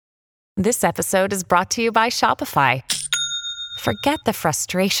This episode is brought to you by Shopify. Forget the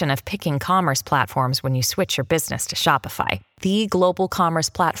frustration of picking commerce platforms when you switch your business to Shopify, the global commerce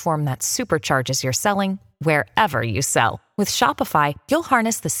platform that supercharges your selling wherever you sell. With Shopify, you'll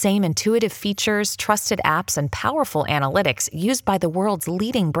harness the same intuitive features, trusted apps, and powerful analytics used by the world's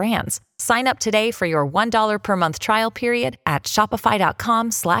leading brands. Sign up today for your $1 per month trial period at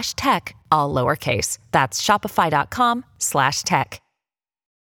shopify.com/tech, all lowercase. That's shopify.com/tech.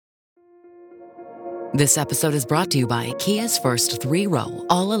 This episode is brought to you by Kia's first 3-row,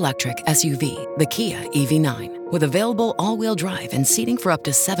 all-electric SUV, the Kia EV9, with available all-wheel drive and seating for up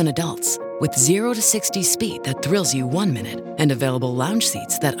to 7 adults, with 0 to 60 speed that thrills you 1 minute, and available lounge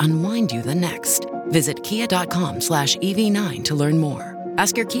seats that unwind you the next. Visit kia.com/EV9 to learn more.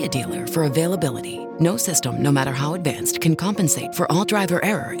 Ask your Kia dealer for availability. No system, no matter how advanced, can compensate for all driver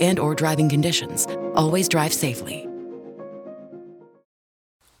error and or driving conditions. Always drive safely.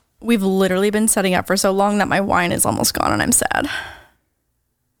 We've literally been setting up for so long that my wine is almost gone and I'm sad.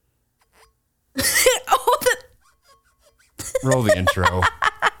 Roll the intro.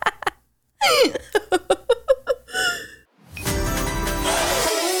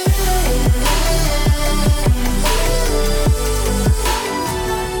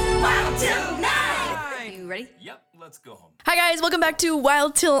 Let's go home. Hi guys, welcome back to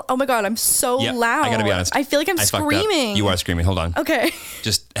Wild Till. Oh my god, I'm so loud. I gotta be honest. I feel like I'm screaming. You are screaming. Hold on. Okay.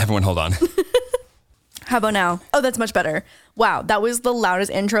 Just everyone hold on. How about now? Oh, that's much better. Wow, that was the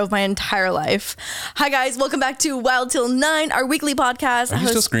loudest intro of my entire life. Hi guys, welcome back to Wild Till 9, our weekly podcast. Are you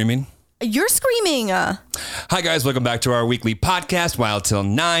still screaming? You're screaming. Hi guys, welcome back to our weekly podcast, Wild Till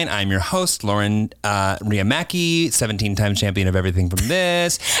 9. I'm your host, Lauren Riamaki, 17-time champion of everything from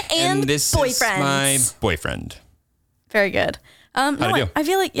this. And this boyfriend. is my boyfriend. Very good. How'd I do? I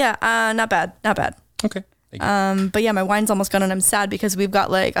feel like, not bad. Okay. Thank you. But yeah, my wine's almost gone and I'm sad because we've got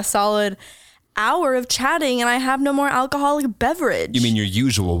like a solid hour of chatting and I have no more alcoholic beverage. You mean your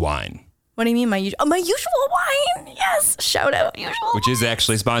usual wine? What do you mean my usual wine? Yes. Shout out usual. Which is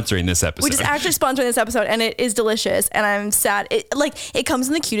actually sponsoring this episode. And it is delicious. And I'm sad. It comes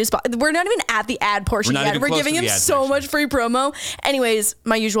in the cutest spot. We're not even at the ad portion yet. We're giving him so much free promo. Anyways,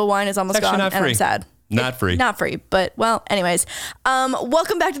 my usual wine is almost gone and I'm sad. Not free, but well, anyways,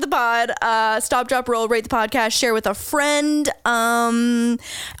 welcome back to the pod. Stop, drop, roll, rate the podcast, share with a friend.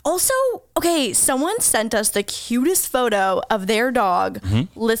 Also, okay, someone sent us the cutest photo of their dog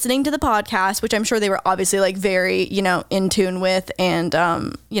listening to the podcast, which I'm sure they were obviously like very, in tune with and,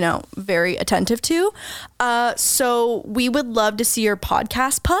 very attentive to. So we would love to see your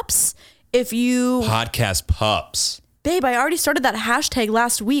podcast pups. Podcast pups. Babe, I already started that hashtag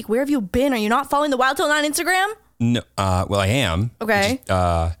last week. Where have you been? Are you not following the Wild Till 9 Instagram? No, well, I am. Okay.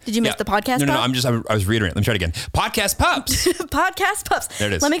 Did you miss the podcast? No. I was reiterating. Let me try it again. Podcast pups. Podcast pups. There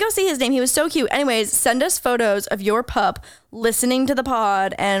it is. Let me go see his name. He was so cute. Anyways, send us photos of your pup listening to the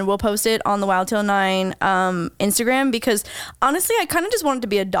pod and we'll post it on the Wild Till 9 Instagram because honestly, I kind of just wanted it to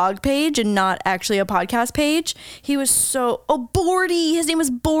be a dog page and not actually a podcast page. He was Bordy. His name was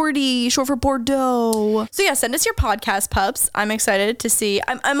Bordy, short for Bordeaux. So yeah, send us your podcast pups. I'm excited to see.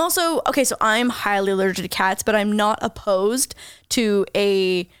 I'm also, okay, so I'm highly allergic to cats, but I'm not opposed to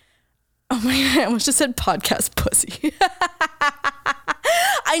oh my God, I almost just said podcast pussy.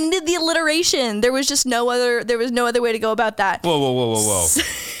 I needed the alliteration. There was no other way to go about that. Whoa.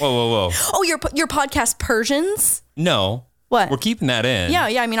 Oh, your podcast Persians? No. What? We're keeping that in. Yeah.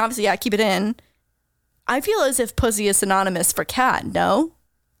 I mean, obviously, yeah, keep it in. I feel as if pussy is synonymous for cat, no?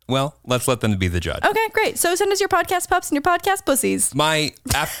 Well, let's let them be the judge. Okay, great. So send us your podcast pups and your podcast pussies.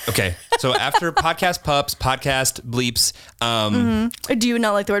 Okay. So after podcast pups, podcast bleeps. Do you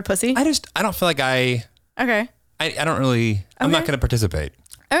not like the word pussy? I don't feel like I don't really, I'm not going to participate.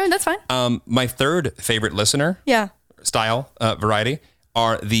 Oh, that's fine. My third favorite listener style variety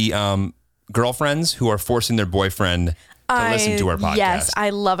are the girlfriends who are forcing their boyfriend to listen to our podcast. Yes,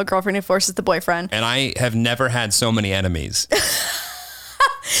 I love a girlfriend who forces the boyfriend. And I have never had so many enemies.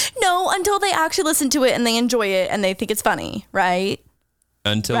 No, until they actually listen to it and they enjoy it and they think it's funny, right?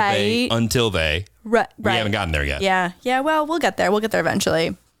 Until they. Right. We haven't gotten there yet. Yeah. Well, we'll get there. We'll get there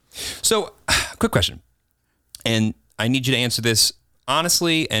eventually. So, quick question. And I need you to answer this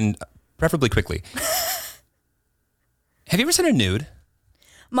honestly and preferably quickly. Have you ever sent a nude?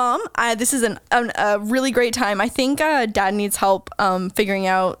 Mom, this is a really great time. I think Dad needs help figuring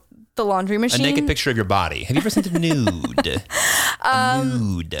out the laundry machine. A naked picture of your body. Have you ever sent a nude?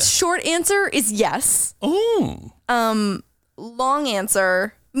 Nude. Short answer is yes. Oh. Long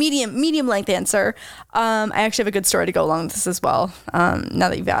answer, medium length answer. I actually have a good story to go along with this as well. Now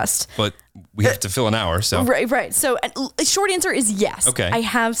that you've asked. But we have to fill an hour. So right. So short answer is yes. Okay. I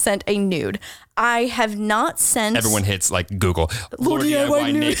have sent a nude. I have not sent. Everyone hits like Google Lord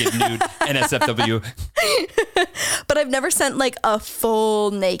DIY naked nude NSFW. But I've never sent like a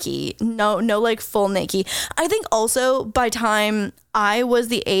full naked. No, like full naked. I think also by time I was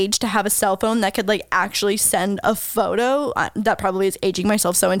the age to have a cell phone that could like actually send a photo, that probably is aging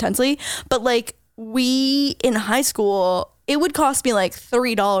myself so intensely. But like we in high school, it would cost me like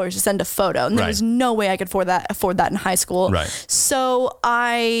 $3 to send a photo, and there was no way I could afford that in high school. Right. So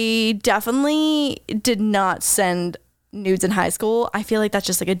I definitely did not send nudes in high school. I feel like that's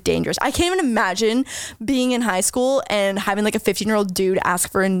just like a dangerous. I can't even imagine being in high school and having like a 15-year-old dude ask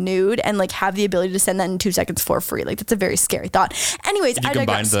for a nude and like have the ability to send that in 2 seconds for free. Like that's a very scary thought. Anyways, if you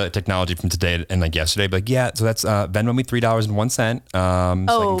combine the technology from today and like yesterday, like so that's Venmo me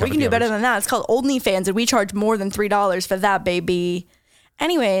 $3.01. We can do better than that. It's called OnlyFans, and we charge more than $3 for that, baby.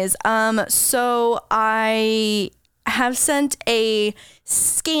 Anyways, so I have sent a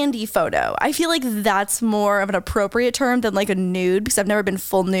scandy photo. I feel like that's more of an appropriate term than like a nude, because I've never been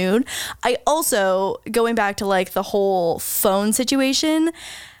full nude. I also, going back to like the whole phone situation,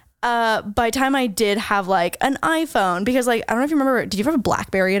 by time I did have like an iPhone, because like, I don't know if you remember, did you ever have a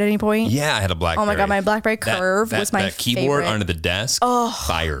BlackBerry at any point? Yeah, I had a BlackBerry. Oh my God, my BlackBerry Curve was my that keyboard favorite. under the desk,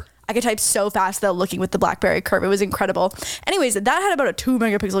 fire. I could type so fast though, looking with the BlackBerry Curve. It was incredible. Anyways, that had about a 2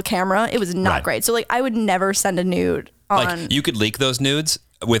 megapixel camera. It was not great. So like, I would never send a nude on. Like you could leak those nudes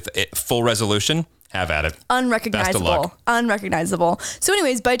with full resolution. Have at it. Unrecognizable. So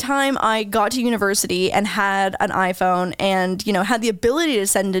anyways, by the time I got to university and had an iPhone and, you know, had the ability to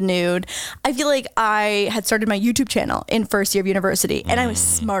send a nude, I feel like I had started my YouTube channel in first year of university, and I was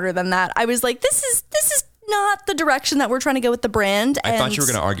smarter than that. I was like, this is not the direction that we're trying to go with the brand. I thought you were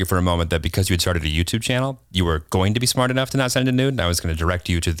going to argue for a moment that because you had started a YouTube channel, you were going to be smart enough to not send a nude. And I was going to direct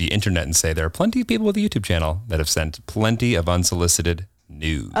you to the internet and say there are plenty of people with a YouTube channel that have sent plenty of unsolicited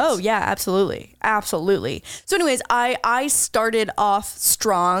nudes. Oh yeah, absolutely. So anyways, I started off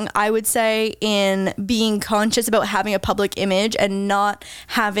strong, I would say, in being conscious about having a public image and not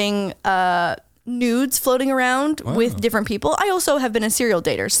having nudes floating around with different people. I also have been a serial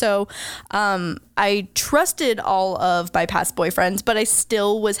dater, so I trusted all of my past boyfriends, but I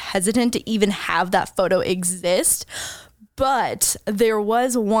still was hesitant to even have that photo exist. But there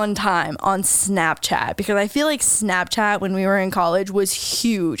was one time on Snapchat, because I feel like Snapchat when we were in college was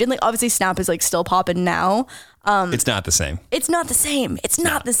huge. And like obviously Snap is like still popping now. It's not the same. It's not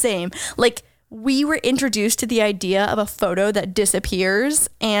the same. Like we were introduced to the idea of a photo that disappears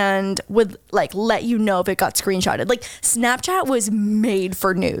and would like let you know if it got screenshotted. Like Snapchat was made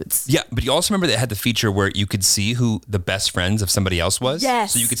for nudes. Yeah, but you also remember that it had the feature where you could see who the best friends of somebody else was?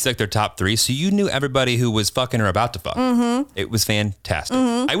 Yes. So you could select their top 3. So you knew everybody who was fucking or about to fuck. Mm-hmm. It was fantastic.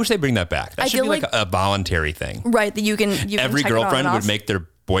 Mm-hmm. I wish they bring that back. That should be like a voluntary thing. Right, that you can every girlfriend would make their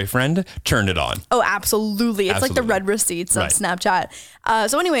boyfriend turn it on. Oh, absolutely. It's like the red receipts on Snapchat.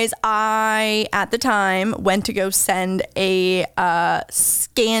 So anyways, I, at the time, went to go send a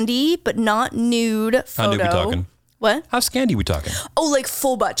scandy, but not nude photo. How nude we talking? What? How scandy we talking? Oh, like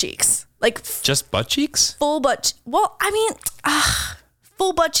full butt cheeks. Like just butt cheeks? Full butt. Well, I mean,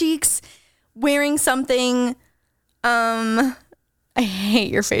 full butt cheeks, wearing something. I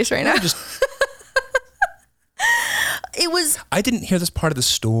hate your face right now. It was. I didn't hear this part of the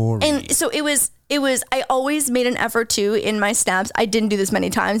story. And so it was, I always made an effort to, in my snaps, I didn't do this many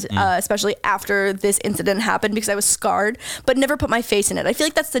times, especially after this incident happened, because I was scarred, but never put my face in it. I feel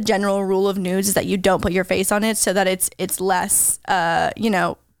like that's the general rule of nudes, is that you don't put your face on it so that it's less,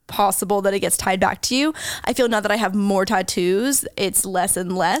 possible that it gets tied back to you. I feel now that I have more tattoos, it's less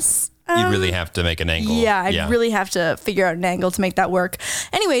and less. You'd really have to make an angle. Yeah, I'd really have to figure out an angle to make that work.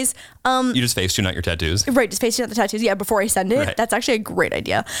 Anyways. You just face tune out your tattoos? Right, just face tune out the tattoos. Yeah, before I send it. Right. That's actually a great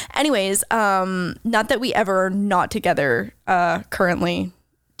idea. Anyways, not that we ever are not together currently,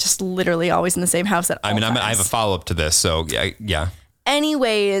 just literally always in the same house at all times. I have a follow-up to this, so yeah.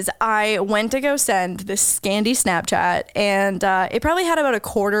 Anyways, I went to go send this scandy Snapchat, and it probably had about a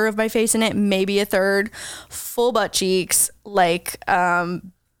quarter of my face in it, maybe a third, full butt cheeks, like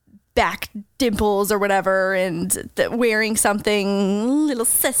back dimples or whatever, and wearing something little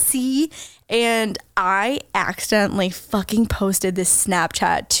sassy. And I accidentally fucking posted this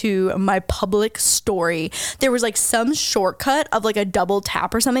Snapchat to my public story. There was like some shortcut of like a double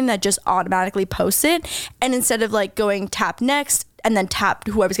tap or something that just automatically posts it. And instead of like going tap next, and then tapped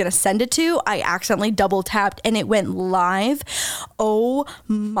who I was going to send it to, I accidentally double tapped and it went live. Oh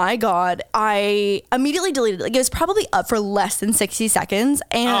my God. I immediately deleted it. Like, it was probably up for less than 60 seconds.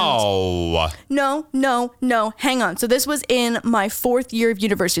 And no, hang on. So this was in my 4th year of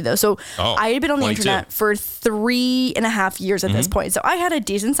university though. So I had been on the 22. internet for 3.5 years at this point. So I had a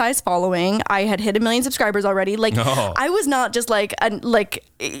decent sized following. I had hit 1 million subscribers already. Like I was not just like,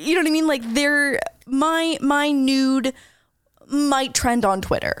 you know what I mean? Like my nude might trend on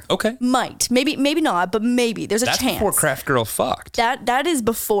Twitter. Okay. Might. Maybe not, but maybe. There's a chance. That's before Craft Girl fucked. That is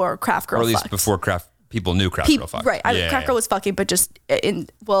before Craft Girl Or at least fucked. before people knew Craft Girl fucked. Right. Craft Girl was fucking, but just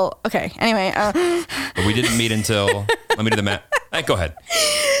okay. Anyway. But we didn't meet until, let me do the math. Go ahead.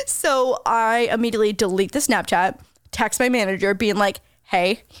 So I immediately delete the Snapchat, text my manager being like,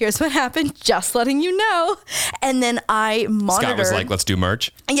 hey, here's what happened, just letting you know. And then I monitored. Scott was like, let's do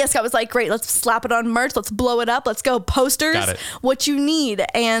merch. And yes, Scott was like, great, let's slap it on merch. Let's blow it up. Let's go. Posters. Got it. What you need.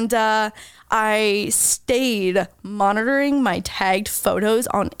 And I stayed monitoring my tagged photos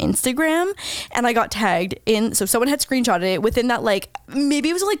on Instagram, and I got tagged in. So someone had screenshotted it within that, like, maybe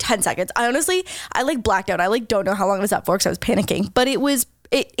it was only 10 seconds. I blacked out. I don't know how long it was up for because I was panicking, but it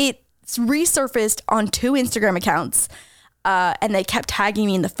resurfaced on 2 Instagram accounts. And they kept tagging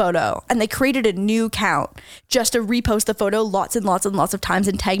me in the photo, and they created a new account just to repost the photo lots and lots and lots of times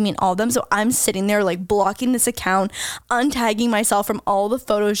and tag me in all of them. So I'm sitting there like blocking this account, untagging myself from all the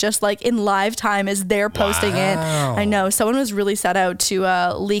photos, just like in live time as they're posting it. I know someone was really set out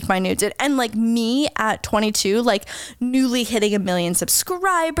to leak my nudes. And like me at 22, like newly hitting 1 million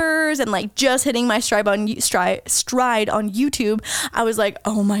subscribers and like just hitting my stride on YouTube, I was like,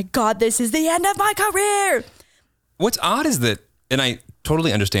 oh my God, this is the end of my career. What's odd is that, and I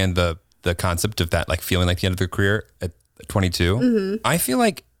totally understand the concept of that, like feeling like the end of their career at 22. Mm-hmm. I feel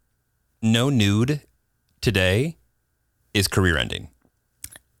like no nude today is career ending.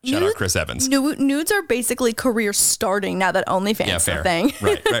 Shout out Chris Evans. Nudes are basically career starting now that OnlyFans is a thing.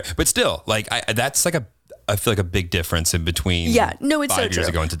 right. But still, like that's like I feel like a big difference in between. Yeah, no, it's 5 so years true.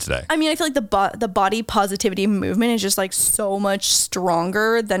 ago into today. I mean, I feel like the body positivity movement is just like so much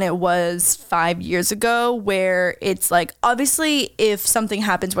stronger than it was 5 years ago, where it's like, obviously if something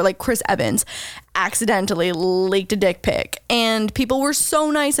happens where like Chris Evans accidentally leaked a dick pic and people were so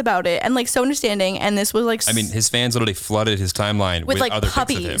nice about it and like so understanding, and this was like, I mean, his fans literally flooded his timeline with like other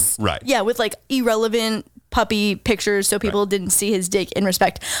puppies. pics of him. Right. Yeah, with like irrelevant puppy pictures so people didn't see his dick in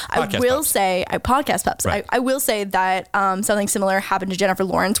respect. Podcast pups. Right. I will say that something similar happened to Jennifer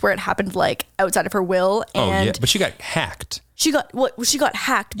Lawrence, where it happened like outside of her will. And but she got hacked. She got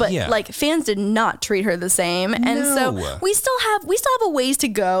hacked, but like fans did not treat her the same. And so we still have a ways to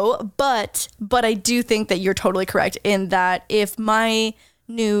go, but I do think that you're totally correct in that if my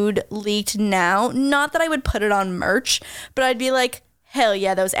nude leaked now, not that I would put it on merch, but I'd be like, hell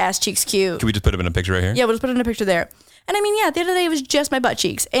yeah, those ass cheeks cute. Can we just put him in a picture right here? Yeah, we'll just put it in a picture there. And I mean, yeah, at the end of the day, it was just my butt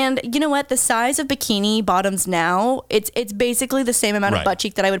cheeks. And you know what? The size of bikini bottoms now, it's basically the same amount of butt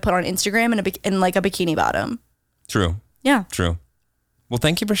cheek that I would put on Instagram in like a bikini bottom. True. Yeah. True. Well,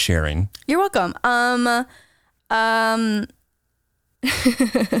 thank you for sharing. You're welcome. I'm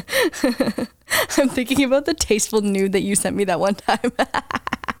thinking about the tasteful nude that you sent me that one time.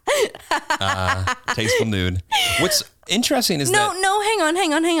 Tasteful nude. What's interesting is No, hang on.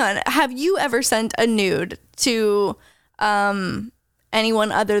 Have you ever sent a nude to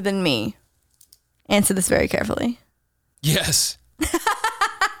anyone other than me? Answer this very carefully. Yes.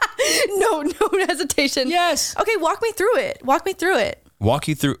 No hesitation. Yes. Okay, walk me through it. Walk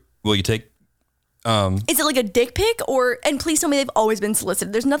you through. Will you take? Is it like a dick pic and please tell me they've always been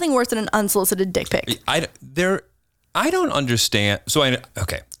solicited. There's nothing worse than an unsolicited dick pic. I don't understand. Do I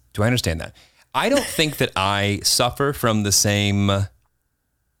understand that? I don't think that I suffer from the same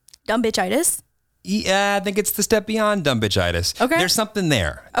Dumb bitchitis? Yeah, I think it's the step beyond dumb bitchitis. Okay. There's something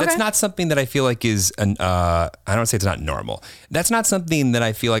there. Okay. That's not something that I feel like is I don't say it's not normal. That's not something that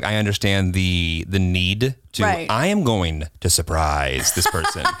I feel like I understand the need to. Right. I am going to surprise this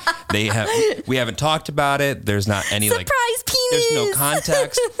person. We haven't talked about it. There's not any Surprise penis. There's no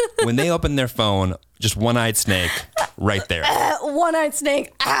context. When they open their phone, just one-eyed snake right there. One-eyed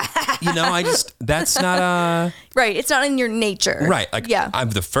snake. That's not Right. It's not in your nature. right. Yeah.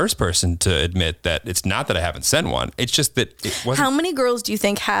 I'm the first person to admit that it's not that I haven't sent one. It's just that it wasn't. How many girls do you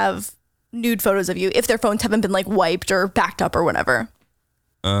think have nude photos of you if their phones haven't been like wiped or backed up or whatever?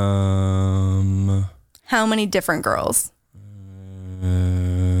 How many different girls?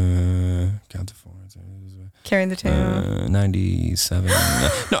 Count to 4. Carrying the two. 97.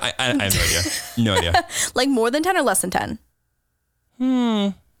 No, I have no idea. No idea. Like more than 10 or less than 10?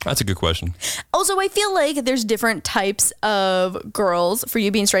 That's a good question. Also, I feel like there's different types of girls for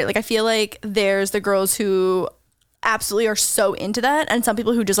you being straight. Like, I feel like there's the girls who absolutely are so into that, and some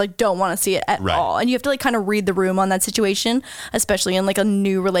people who just like don't want to see it at all. And you have to like kind of read the room on that situation, especially in like a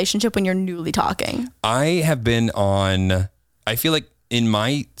new relationship when you're newly talking. I feel like in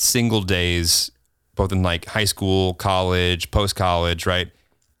my single days, both in like high school, college, post-college, right?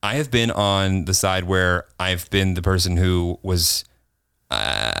 I have been on the side where I've been the person who was,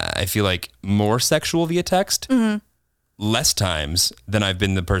 I feel like, more sexual via text, less times than I've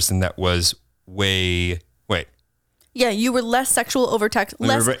been the person that was Yeah, you were less sexual over text.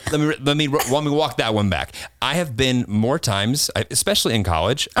 Let me walk that one back. I have been more times, especially in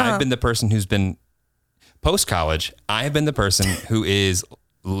college, I've been the person who's been post-college. I have been the person who is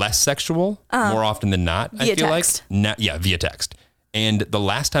less sexual more often than not. Via text. Via text. And the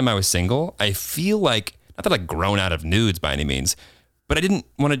last time I was single, I feel like, not that I've grown out of nudes by any means, but I didn't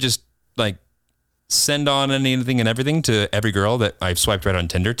want to just like send on anything and everything to every girl that I've swiped right on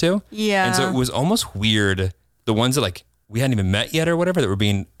Tinder to. Yeah. And so it was almost weird. The ones that like we hadn't even met yet or whatever that were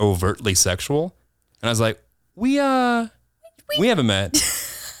being overtly sexual. And I was like, we haven't met.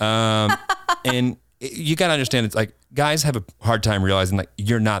 And you got to understand, it's like guys have a hard time realizing like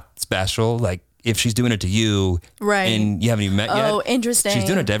you're not special. Like if she's doing it to you and you haven't even met yet. Oh, interesting. She's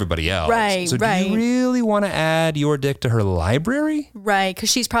doing it to everybody else. Right, so do you really want to add your dick to her library? Right,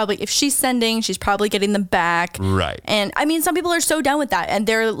 because if she's sending, she's probably getting them back. Right. And I mean, some people are so down with that and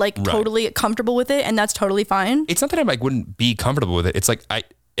they're like totally comfortable with it, and that's totally fine. It's not that I like wouldn't be comfortable with it. It's like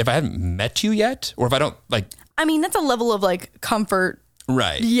if I haven't met you yet, or if I don't like. I mean, that's a level of like comfort.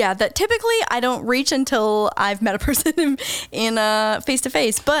 Right. Yeah, that typically I don't reach until I've met a person in face to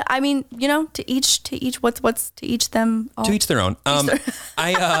face. But I mean, you know, to each what's to each them all. To each their own.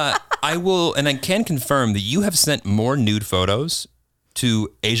 I will, and I can confirm that you have sent more nude photos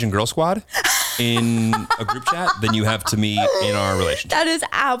to Asian Girl Squad in a group chat than you have to me in our relationship. That is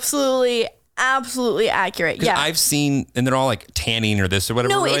absolutely accurate. Yeah, I've seen, and they're all like tanning or this or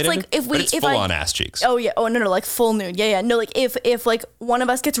whatever. No, related, it's like it's full on ass cheeks. Oh yeah. Oh no, like full nude. Yeah. No, like if like one of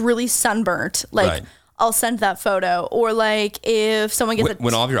us gets really sunburnt, like I'll send that photo. Or like if someone gets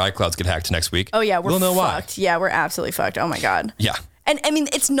when all of your iClouds get hacked next week. Oh yeah, we'll know fucked. why. Yeah, we're absolutely fucked. Oh my god. Yeah. And I mean,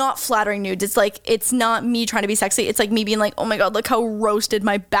 it's not flattering nudes. It's like, it's not me trying to be sexy. It's like me being like, oh my God, look how roasted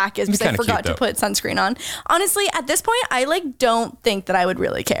my back is because I forgot to put sunscreen on. Honestly, at this point, I like don't think that I would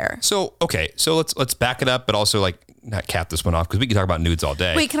really care. So, okay. So let's back it up, but also like not cap this one off because we can talk about nudes all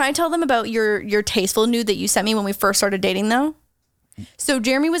day. Wait, can I tell them about your tasteful nude that you sent me when we first started dating though? So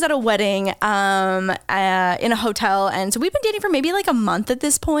Jeremy was at a wedding in a hotel. And so we've been dating for maybe like a month at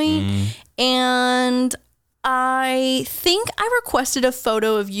this point. And I think I requested a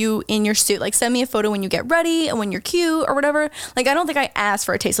photo of you in your suit. Like, send me a photo when you get ready and when you're cute or whatever. Like, I don't think I asked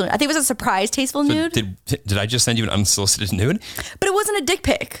for a tasteful nude. I think it was a surprise tasteful nude. Did I just send you an unsolicited nude? But it wasn't a dick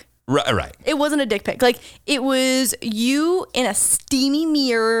pic. Right. It wasn't a dick pic. Like, it was you in a steamy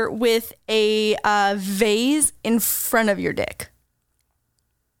mirror with a vase in front of your dick.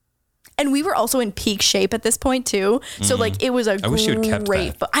 And we were also in peak shape at this point too. So like it was a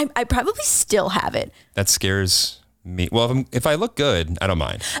great, but I probably still have it. That scares me. Well, if I look good, I don't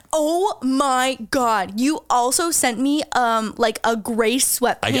mind. Oh my God. You also sent me like a gray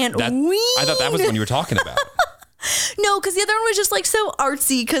sweatpant wiener. I thought that was the one you were talking about. No, because the other one was just like so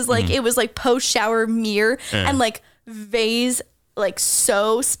artsy because like it was like post shower mirror and like vase like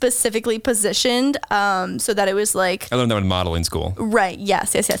so specifically positioned so that it was like I learned that in modeling school. Right.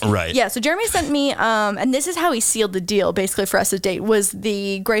 Yes. Right. Yeah. So Jeremy sent me and this is how he sealed the deal basically for us to date was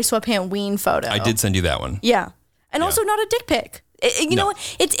the gray sweatpant ween photo. I did send you that one. Yeah. And also not a dick pic. You know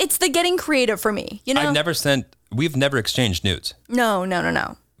what? It's the getting creative for me. You know? We've never exchanged nudes. No.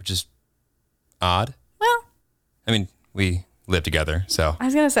 Which is odd. Well, I mean, we live together, so I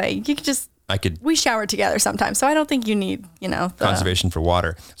was gonna say you could just we shower together sometimes, so I don't think you need, conservation for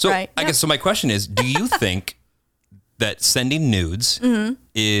water. So I guess so. My question is, do you think that sending nudes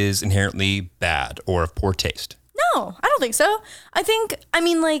is inherently bad or of poor taste? No, I don't think so.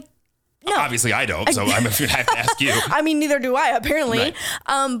 No. Obviously, I don't. So I'm going to have to ask you. I mean, neither do I, apparently.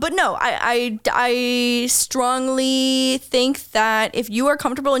 Right. But no, I strongly think that if you are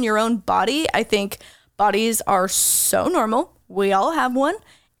comfortable in your own body, I think bodies are so normal. We all have one.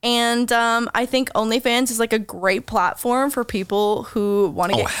 And I think OnlyFans is like a great platform for people who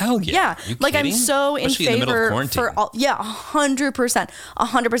want to get. Oh, hell yeah. Yeah. Like I'm so Especially in in the middle of favor quarantine. for all. Yeah, 100%.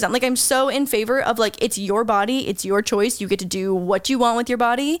 100%. Like I'm so in favor of like, it's your body. It's your choice. You get to do what you want with your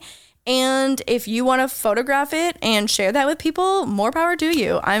body. And if you want to photograph it and share that with people, more power to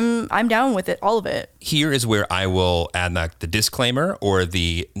you. I'm down with it, all of it. Here is where I will add like the disclaimer or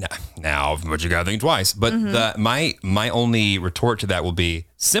the now, but you gotta think twice. But my only retort to that will be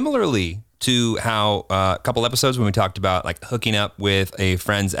similarly to how a couple episodes when we talked about like hooking up with a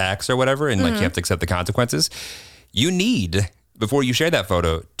friend's ex or whatever, and like you have to accept the consequences. You need, before you share that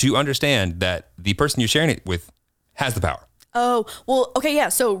photo, to understand that the person you're sharing it with has the power. Oh, well, okay, yeah.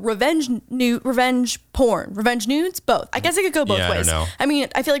 So revenge porn, revenge nudes, both. I guess it could go both ways. I don't know. I mean,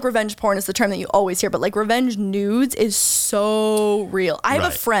 I feel like revenge porn is the term that you always hear, but like revenge nudes is so real. I have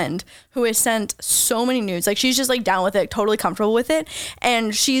a friend who has sent so many nudes. Like she's just like down with it, totally comfortable with it.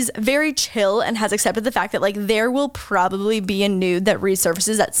 And she's very chill and has accepted the fact that like there will probably be a nude that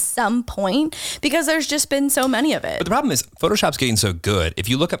resurfaces at some point because there's just been so many of it. But the problem is Photoshop's getting so good. If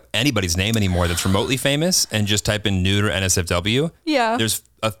you look up anybody's name anymore that's remotely famous and just type in nude or NSFW, there's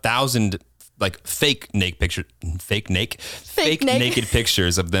 1,000 like fake naked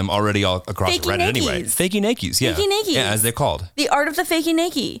pictures of them already all across Fakey Reddit nakies. anyway. Fakey nakies, yeah. Fakey nakies. Yeah, as they're called. The art of the fakey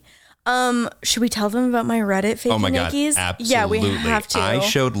nakey. Should we tell them about my Reddit fakey Oh my God, nakies? absolutely. Yeah, we have to. I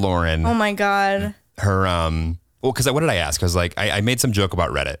showed Lauren. Oh my God. Her, well, because what did I ask? Because like I made some joke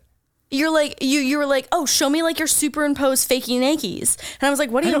about Reddit. You're like, you were like, oh, show me like your superimposed fakey nakies. And I was like,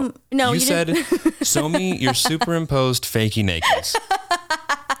 what do you, no, you said, didn't. show me your superimposed fakey nakies.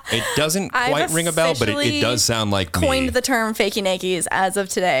 It doesn't quite ring a bell, but it does sound like coined me. the term fakey nakies as of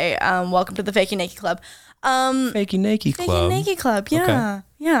today. Welcome to the fakey nakey club. Fakey nakey club. Fakey nakey club. Yeah. Okay.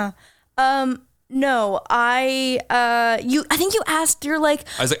 Yeah. No, I think you asked, you're like,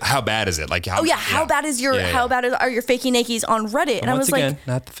 I was like, how bad is it? Like, how, how bad is your, how bad are your fakey nakies on Reddit? And I was again, like,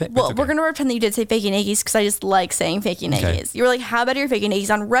 not the well, we're going to pretend that you did say fakey nakies because I just like saying fakey nakies. Okay. You were like, how bad are your fakey nakies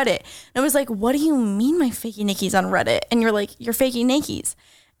on Reddit? And I was like, what do you mean my fakey nakies on Reddit? And you're like, your fakey nakies.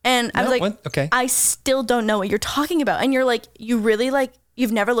 And I was like, okay. I still don't know what you're talking about. And you're like, you really like,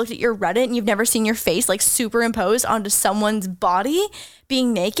 you've never looked at your Reddit and you've never seen your face like superimposed onto someone's body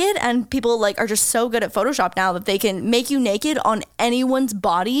being naked. And people like are just so good at Photoshop now that they can make you naked on anyone's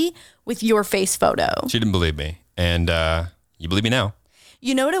body with your face photo. She didn't believe me. And you believe me now.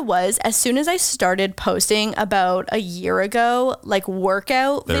 You know what it was? As soon as I started posting about a year ago, like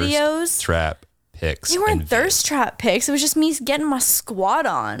workout videos. Trap pics. They weren't thirst trap pics. It was just me getting my squat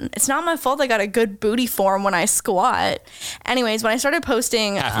on. It's not my fault I got a good booty form when I squat. Anyways, when I started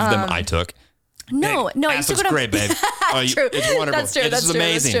posting... Half of them I took. No, hey, I used to go to... great, babe. Oh, true. It's wonderful. That's true. This is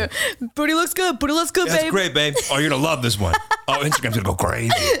amazing. That's true. Booty looks good, babe. That's great, babe. Oh, you're going to love this one. Oh, Instagram's going to go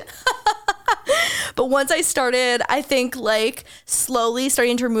crazy. But once I started, I think like slowly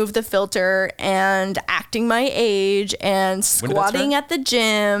starting to remove the filter and acting my age and squatting at the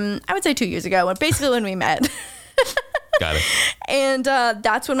gym, I would say 2 years ago, basically when we met. Got it. And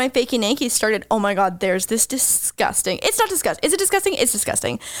that's when my fakey nakies started. Oh my God, there's this disgusting. It's not disgusting. Is it disgusting? It's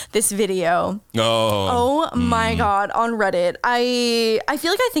disgusting. This video. Oh my God, on Reddit. I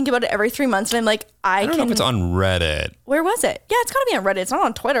feel like I think about it every 3 months and I'm like, I don't know if it's on Reddit. Where was it? Yeah, it's gotta be on Reddit. It's not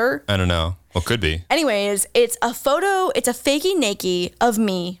on Twitter. I don't know. Well, could be. Anyways, it's a photo. It's a fakey naked of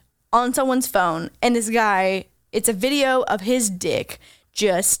me on someone's phone. And this guy, it's a video of his dick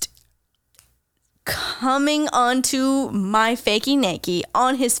just coming onto my fakey naked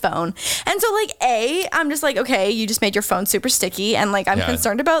on his phone. And so like, I'm just like, okay, you just made your phone super sticky. And like, I'm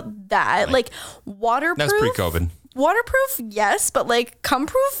concerned about that. Like waterproof. That's pre-COVID. Waterproof, yes, but like cum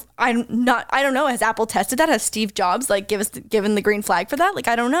proof, I don't know. Has Apple tested that? Has Steve Jobs like given the green flag for that? Like,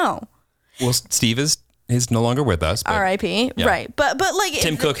 I don't know. Well, Steve is no longer with us. R.I.P. Yeah. Right, but like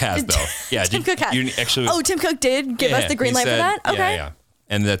Tim Cook has though. Yeah, Tim Cook has. Actually, Tim Cook did give us the green light for that. Okay, yeah,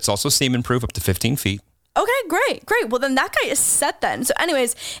 and that's also semen proof up to 15 feet. Okay, great. Well, then that guy is set then. So,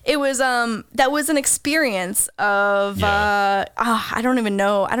 anyways, it was that was an experience of I don't even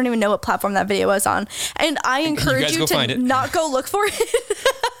know what platform that video was on, and I encourage you to not go look for it.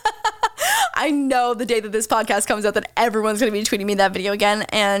 I know the day that this podcast comes out that everyone's going to be tweeting me that video again,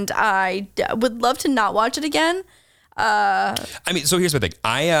 and I would love to not watch it again. I mean, so here's the thing.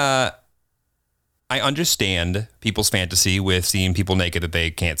 I understand people's fantasy with seeing people naked that they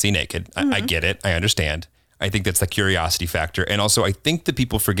can't see naked. I get it. I understand. I think that's the curiosity factor. And also, I think that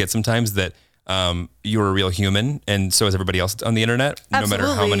people forget sometimes that you're a real human, and so is everybody else on the internet, Absolutely. No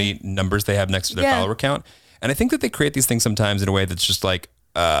matter how many numbers they have next to their follower count. And I think that they create these things sometimes in a way that's just like,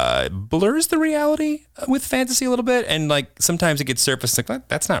 blurs the reality with fantasy a little bit, and like sometimes it gets surfaced like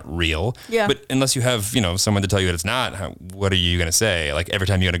that's not real. Yeah. But unless you have someone to tell you that it's not, what are you gonna say? Like every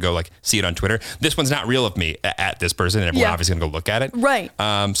time you're gonna go like see it on Twitter, this one's not real of me at this person, and everyone obviously gonna go look at it. Right.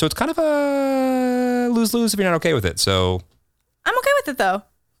 So it's kind of a lose-lose if you're not okay with it. So I'm okay with it though.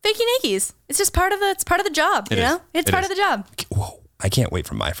 Fakie nakies. It's just part of the job, you know? It's part of the job. Whoa. I can't wait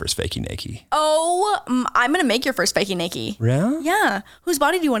for my first fakie naked. Oh, I'm going to make your first fakie naked. Really? Yeah. Whose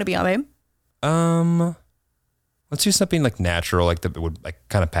body do you want to be on, babe? Let's do something like natural, like that would like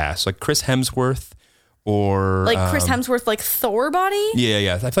kind of pass. Like Chris Hemsworth or like Chris Hemsworth, like Thor body?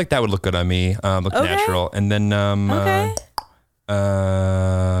 Yeah. I feel like that would look good on me. Look natural. And then let's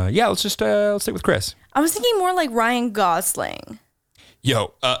stick with Chris. I was thinking more like Ryan Gosling.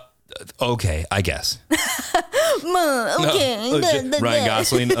 Yo, okay, I guess. Okay. Ryan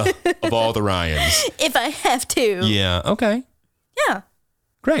Gosling of all the Ryans. If I have to. Yeah, okay. Yeah.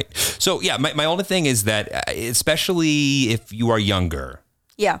 Great. So yeah, my only thing is that, especially if you are younger.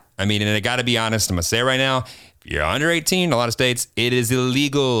 Yeah. I mean, and I got to be honest, I'm going to say it right now, if you're under 18, in a lot of states, it is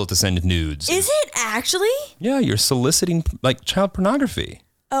illegal to send nudes. Is it actually? Yeah, you're soliciting like child pornography.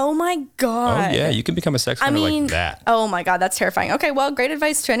 Oh my God. Oh yeah, you can become a sex offender like that. Oh my God, that's terrifying. Okay, well, great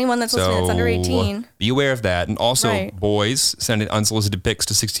advice to anyone that's listening that's under 18. Be aware of that. And also, boys sending unsolicited pics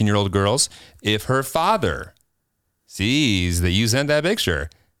to 16-year-old girls. If her father sees that you sent that picture,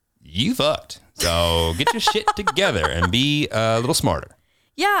 you fucked. So get your shit together and be a little smarter.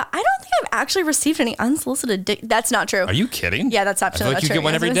 Yeah, I don't think I've actually received any unsolicited dick. That's not true. Are you kidding? Yeah, that's absolutely not true. I feel like you get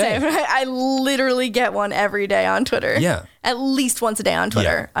one every day. I literally get one every day on Twitter. Yeah. At least once a day on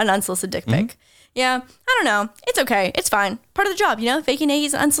Twitter, an unsolicited dick pic. Yeah, I don't know. It's okay. It's fine. Part of the job, you know? Faking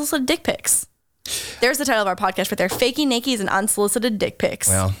nakeds and unsolicited dick pics. There's the title of our podcast right there. Faking nakeds and unsolicited dick pics.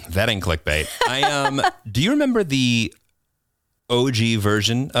 Well, that ain't clickbait. Do you remember the OG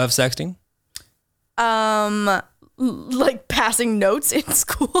version of sexting? Like passing notes in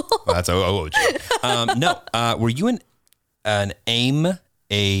school. Well, that's OG. No. Were you an AIM,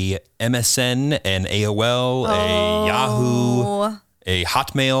 a MSN, an AOL, a Yahoo, a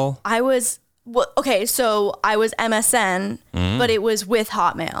Hotmail? I was MSN, but it was with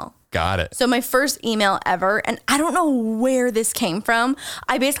Hotmail. Got it. So my first email ever, and I don't know where this came from.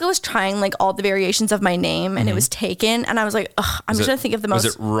 I basically was trying like all the variations of my name, and it was taken. And I was like, ugh, I'm just gonna think of the most.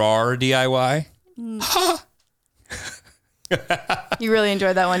 Was it RAR DIY? You really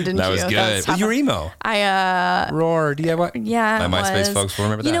enjoyed that one, didn't you? That was good. What's your emo? RAR DIY. Yeah, my MySpace folks will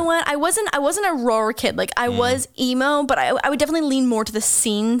remember that. You know what? I wasn't a RAR kid. Like I was emo, but I would definitely lean more to the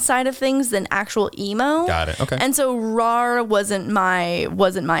scene side of things than actual emo. Got it. Okay. And so RAR wasn't my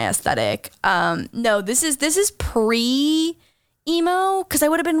aesthetic. No, this is pre emo because I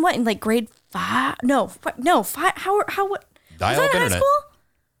would have been what in like grade 5? No, 5. How what? Dial-up internet.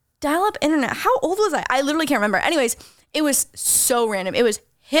 Dial-up internet. How old was I? I literally can't remember. Anyways, it was so random. It was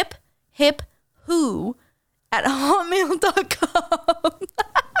hip who at hotmail.com.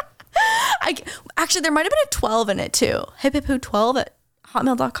 Actually, there might have been a 12 in it too. Hip who 12 at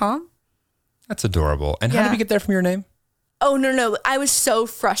hotmail.com. That's adorable. And how did we get there from your name? Oh, no. I was so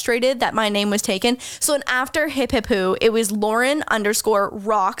frustrated that my name was taken. So after hip who, it was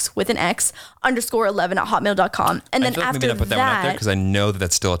Lauren_rocks with an X _11 at hotmail.com. And then after maybe not put that one out there because I know that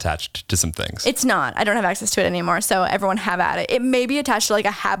that's still attached to some things. It's not. I don't have access to it anymore. So everyone have at it. It may be attached to like a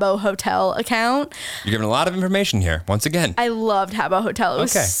Habbo Hotel account. You're giving a lot of information here. Once again. I loved Habbo Hotel. It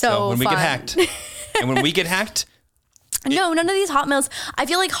was so when fun. we get hacked. And when we get hacked. No, none of these Hotmails. I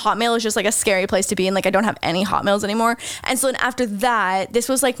feel like Hotmail is just like a scary place to be in. Like I don't have any Hotmails anymore. And so then after that, this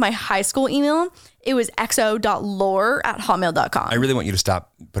was like my high school email. It was xo.lore at hotmail.com. I really want you to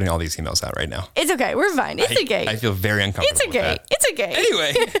stop putting all these emails out right now. It's okay. We're fine. It's okay. I feel very uncomfortable. It's okay. It's okay.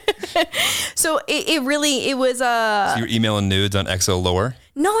 Anyway. So it was So you were emailing nudes on XO Lore?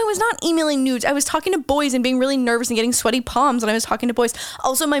 No, I was not emailing nudes. I was talking to boys and being really nervous and getting sweaty palms when I was talking to boys.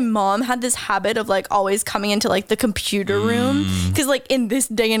 Also, my mom had this habit of like always coming into like the computer room. Because like in this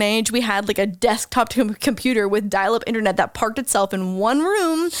day and age, we had like a desktop computer with dial-up internet that parked itself in one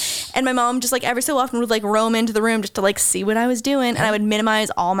room. And my mom just like every so often would like roam into the room just to like see what I was doing. And I would minimize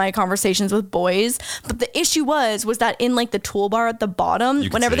all my conversations with boys. But the issue was that in like the toolbar at the bottom,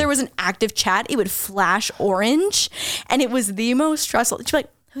 whenever there was an active chat, it would flash orange. And it was the most stressful. She'd be like,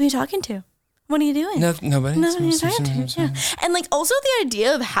 who are you talking to? What are you doing? Nobody. Nobody you're talking to. Yeah. And like also the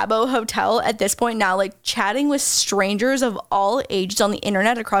idea of Habbo Hotel at this point now, like chatting with strangers of all ages on the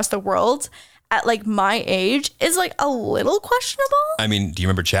internet across the world at like my age is like a little questionable. I mean, do you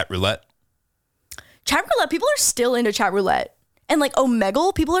remember chat roulette? Chat roulette, people are still into chat roulette. And like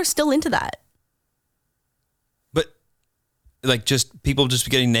Omegle, people are still into that. But like just people just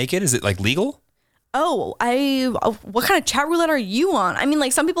getting naked, is it like legal? Oh, what kind of chat roulette are you on? I mean,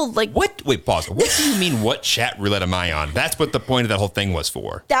 like some people like... What? Wait, pause. What do you mean, what chat roulette am I on? That's what the point of that whole thing was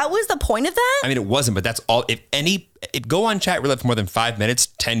for. That was the point of that? I mean, it wasn't, but that's all. If go on chat roulette for more than 5 minutes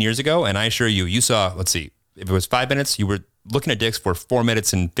 10 years ago, and I assure you, you saw, let's see, if it was 5 minutes, you were looking at dicks for 4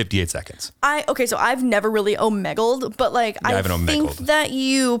 minutes and 58 seconds. So I've never really omegled, but like I think that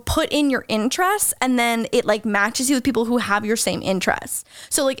you put in your interests and then it like matches you with people who have your same interests.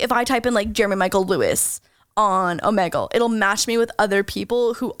 So like if I type in like Jeremy Michael Lewis on Omegle, it'll match me with other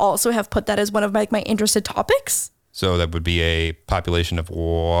people who also have put that as one of my interested topics. So that would be a population of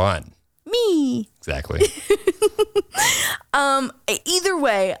 1. Me. Exactly. Either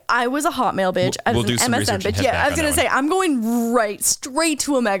way, I was a Hotmail bitch. I was we'll do some MSN research and bitch. head Yeah, back I was on gonna that say I'm going straight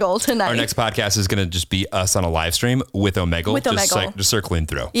to Omegle tonight. Our next podcast is going to just be us on a live stream with Omegle. Just circling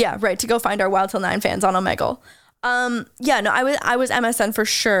through. Yeah, right. To go find our Wild Till 9 fans on Omegle. I was MSN for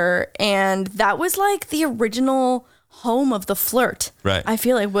sure, and that was like the original home of the flirt. Right. I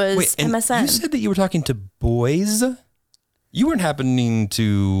feel like was MSN. You said that you were talking to boys. You weren't happening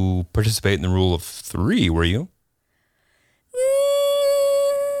to participate in the rule of 3, were you?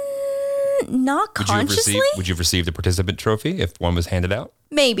 Not consciously. Would you have received a participant trophy if one was handed out?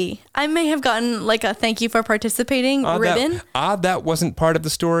 Maybe. I may have gotten like a thank you for participating ribbon. That wasn't part of the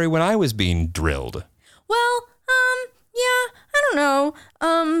story when I was being drilled. Well, yeah, I don't know.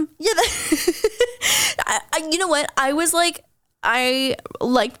 You know what? I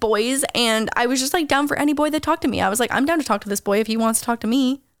liked boys, and I was just like down for any boy that talked to me. I was like, I'm down to talk to this boy if he wants to talk to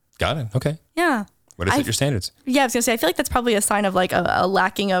me. Got it. Okay. Yeah. What is your standards? Yeah, I was gonna say, I feel like that's probably a sign of like a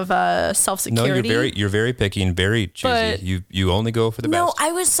lacking of self-security. No, you're very picky and very choosy. But you only go for the best. No,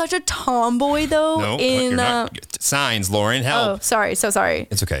 I was such a tomboy though. No, you're not. Signs, Lauren, help. Oh, sorry. So sorry.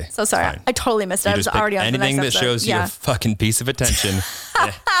 It's okay. So sorry. I totally missed it. I was already on the next anything that episode. shows you a fucking piece of attention.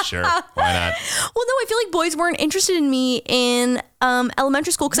 Sure, why not? Well, no, I feel like boys weren't interested in me in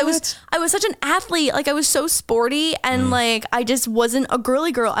elementary school because I was such an athlete. Like I was so sporty and like I just wasn't a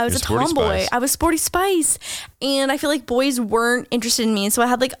girly girl. I was a tomboy. I was sporty spice, and I feel like boys weren't interested in me. And so I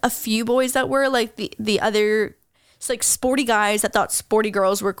had like a few boys that were like the other. It's like sporty guys that thought sporty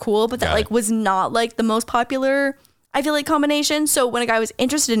girls were cool, but that like was not like the most popular, I feel like, combination. So when a guy was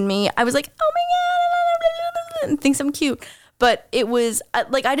interested in me, I was like, oh my God, and thinks I'm cute. But it was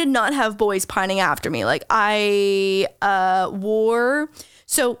like, I did not have boys pining after me. Like I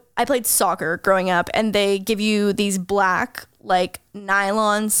so I played soccer growing up, and they give you these black like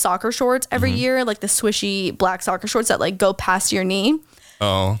nylon soccer shorts every year, like the swishy black soccer shorts that like go past your knee.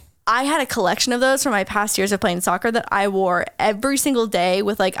 Oh. I had a collection of those from my past years of playing soccer that I wore every single day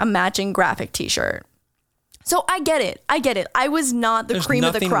with like a matching graphic t-shirt. So I get it. I was not the cream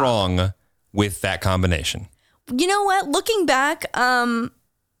of the crop. There's nothing wrong with that combination. You know what? Looking back,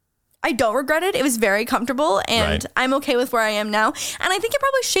 I don't regret it. It was very comfortable, and I'm okay with where I am now. And I think it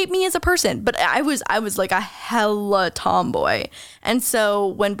probably shaped me as a person. But I was like a hella tomboy. And so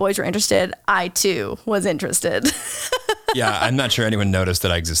when boys were interested, I too was interested. Yeah, I'm not sure anyone noticed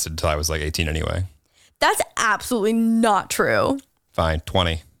that I existed until I was like 18 anyway. That's absolutely not true. Fine,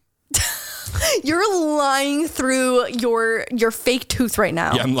 20. You're lying through your fake tooth right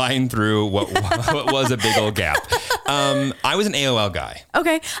now. Yeah, I'm lying through what was a big old gap. I was an AOL guy.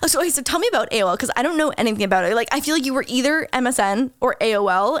 Okay. So tell me about AOL, because I don't know anything about it. Like, I feel like you were either MSN or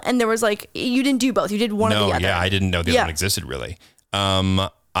AOL, and there was like, you didn't do both. You did one or the other. Yeah, I didn't know the other one existed really.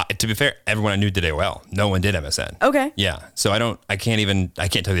 To be fair, everyone I knew did AOL. No one did MSN. Okay. Yeah. So I can't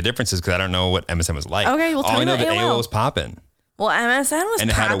tell you the differences because I don't know what MSN was like. Okay. Well, all I know that AOL was popping. Well, MSN was and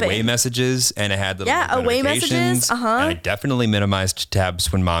it had away messages, and it had the away messages. And I definitely minimized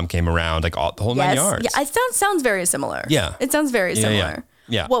tabs when mom came around, like the whole 9 yards. Yeah, it sounds very similar. Yeah, it sounds very similar.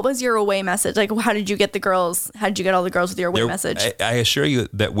 Yeah. What was your away message? Like, how did you get the girls? How did you get all the girls with your away message? I assure you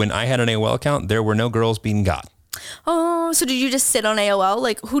that when I had an AOL account, there were no girls being got. Oh, so did you just sit on AOL?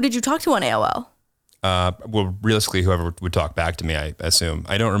 Like, who did you talk to on AOL? Well, realistically, whoever would talk back to me, I assume.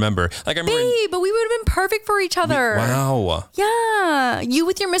 I don't remember. Like, I remember. But we would have been perfect for each other. Wow. Yeah. You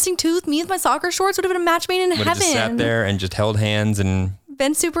with your missing tooth, me with my soccer shorts would have been a match made in heaven. Just sat there and just held hands and.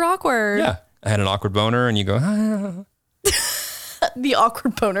 Been super awkward. Yeah. I had an awkward boner, and you go, ah. The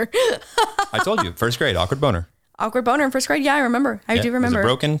awkward boner. I told you, first grade, awkward boner. Awkward boner in first grade. Yeah, I remember. I do remember. Was it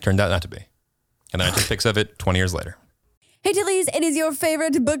broken? Turned out not to be. And then I took pics of it 20 years later. Hey Tillies, it is your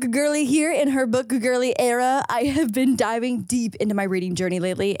favorite book girly here in her book girly era. I have been diving deep into my reading journey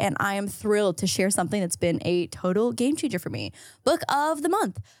lately, and I am thrilled to share something that's been a total game changer for me. Book of the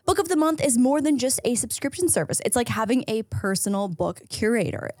Month. Book of the Month is more than just a subscription service. It's like having a personal book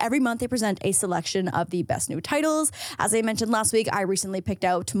curator. Every month they present a selection of the best new titles. As I mentioned last week, I recently picked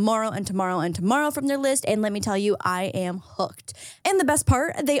out Tomorrow and Tomorrow and Tomorrow from their list, and let me tell you, I am hooked. And the best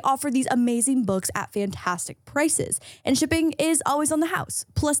part, they offer these amazing books at fantastic prices. And shipping shipping is always on the house.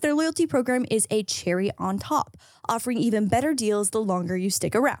 Plus, their loyalty program is a cherry on top, offering even better deals the longer you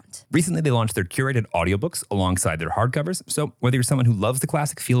stick around. Recently, they launched their curated audiobooks alongside their hardcovers, so whether you're someone who loves the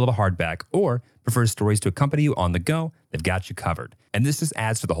classic feel of a hardback or prefers stories to accompany you on the go, they've got you covered. And this just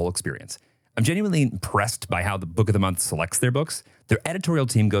adds to the whole experience. I'm genuinely impressed by how the Book of the Month selects their books. Their editorial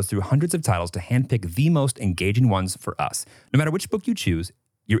team goes through hundreds of titles to handpick the most engaging ones for us. No matter which book you choose,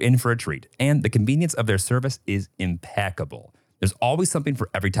 you're in for a treat. And the convenience of their service is impeccable. There's always something for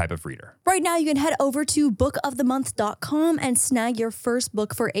every type of reader. Right now, you can head over to bookofthemonth.com and snag your first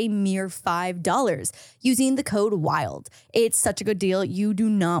book for a mere $5 using the code WILD. It's such a good deal. You do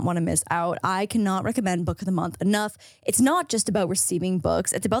not want to miss out. I cannot recommend Book of the Month enough. It's not just about receiving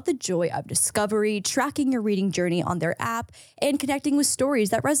books. It's about the joy of discovery, tracking your reading journey on their app, and connecting with stories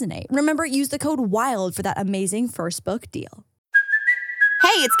that resonate. Remember, use the code WILD for that amazing first book deal.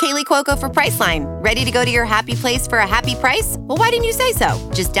 Hey, it's Kaylee Cuoco for Priceline. Ready to go to your happy place for a happy price? Well, why didn't you say so?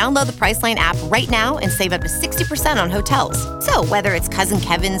 Just download the Priceline app right now and save up to 60% on hotels. So whether it's Cousin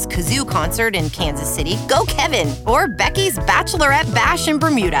Kevin's Kazoo Concert in Kansas City, go Kevin, or Becky's Bachelorette Bash in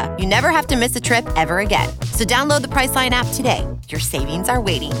Bermuda, you never have to miss a trip ever again. So download the Priceline app today. Your savings are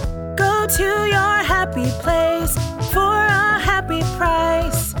waiting. Go to your happy place for a happy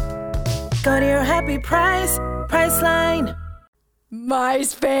price. Go to your happy price, Priceline.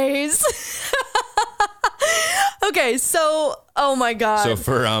 MySpace. Okay, so, oh my God. So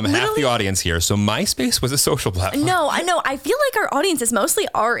for half the audience here, so MySpace was a social platform. No, I know. I feel like our audience is mostly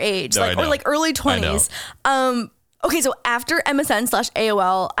our age, No, like I or know. like early 20s. Okay, so after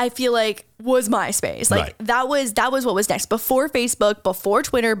MSN/AOL, I feel like was MySpace. Like Right. that was what was next. Before Facebook, before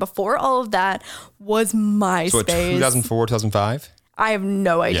Twitter, before all of that was MySpace. So what, 2004, 2005? I have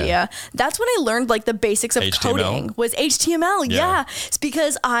no idea. Yeah. That's when I learned like the basics of HTML? coding was HTML. Yeah. It's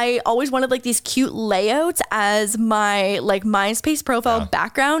because I always wanted like these cute layouts as my like MySpace profile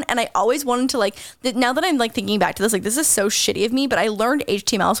background. And I always wanted to like, now that I'm like thinking back to this, like this is so shitty of me, but I learned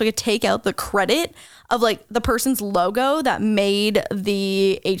HTML so I could take out the credit of like the person's logo that made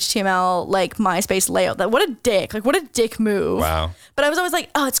the HTML like MySpace layout. That what a dick. Like what a dick move. Wow. But I was always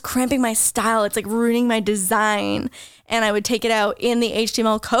like, oh, it's cramping my style. It's like ruining my design. And I would take it out in the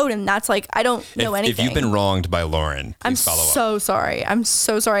HTML code. And that's like, I don't know anything. If you've been wronged by Lauren, please follow up. So sorry. I'm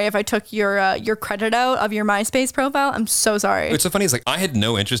so sorry if I took your credit out of your MySpace profile. I'm so sorry. What's so funny is like I had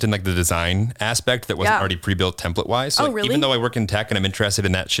no interest in like the design aspect that wasn't already pre-built template wise. So Oh, like, really? even though I work in tech and I'm interested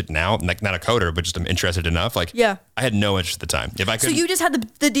in that shit now, like not a coder, but just I'm interested enough. Like Yeah. I had no interest at the time. If I could, So you just had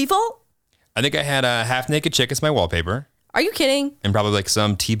the default? I think I had a half naked chick as my wallpaper Are you kidding? and probably like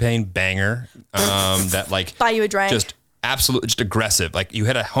some T-Pain banger that like Buy you a drink. just absolutely just aggressive. Like you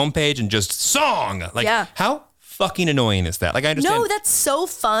hit a homepage and just song. Like how fucking annoying is that? Like I understand. No, that's so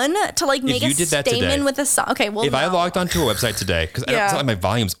fun to like make you a did that today- statement with a song. Okay, well, if I logged onto a website today, because I don't it's not like my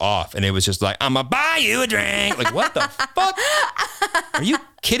volume's off, and it was just like, I'm gonna buy you a drink. Like, what the fuck? Are you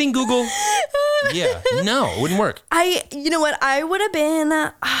kidding, Google? Yeah, no, it wouldn't work. you know what? I would have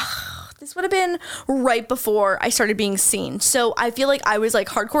been. This would have been right before I started being seen. So I feel like I was like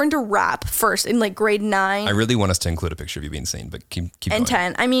hardcore into rap first in like grade 9. I really want us to include a picture of you being seen, but keep and going.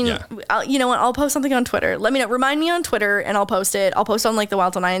 10. I mean, Yeah. you know what? I'll post something on Twitter. Let me know. Remind me on Twitter and I'll post it. I'll post on like the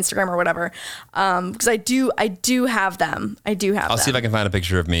Wild Till 9 Instagram or whatever. Because I do have them. I do have them. I'll see if I can find a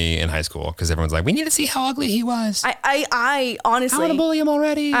picture of me in high school because everyone's like, we need to see how ugly he was. I honestly, I want to bully him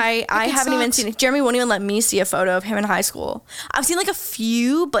already. I haven't even seen it. Jeremy won't even let me see a photo of him in high school. I've seen like a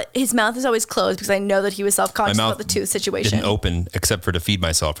few, but his mouth is always closed because I know that he was self-conscious My mouth about the tooth situation. Didn't open except for to feed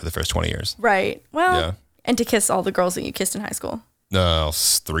myself for the first 20 years. Right. Well, Yeah. and to kiss all the girls that you kissed in high school.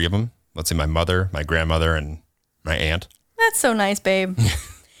 3 of them. Let's see, my mother, my grandmother, and my aunt. That's so nice, babe.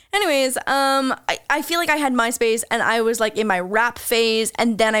 Anyways, I feel like I had MySpace and I was like in my rap phase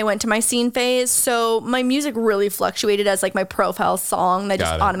and then I went to my scene phase. So my music really fluctuated as like my profile song that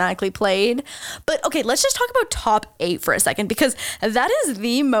just Got it. automatically played. But okay, let's just talk about top 8 for a second because that is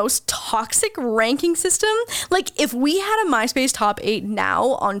the most toxic ranking system. Like if we had a MySpace top 8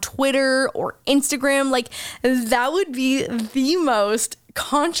 now on Twitter or Instagram, like that would be the most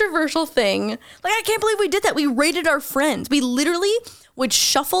controversial thing. Like I can't believe we did that. We rated our friends. We literally would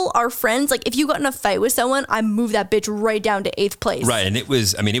shuffle our friends. Like if you got in a fight with someone, I move that bitch right down to 8th place. Right, and it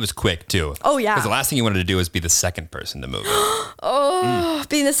was quick too. Oh, yeah. Because the last thing you wanted to do is be the second person to move it.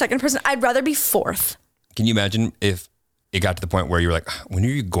 Being the second person, I'd rather be 4th. Can you imagine if it got to the point where you were like, when are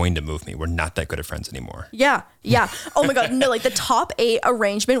you going to move me? We're not that good of friends anymore. Yeah. Oh my God. No, like the top 8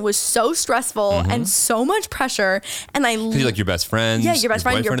 arrangement was so stressful and so much pressure. And Because you're like your best friends. Yeah, your best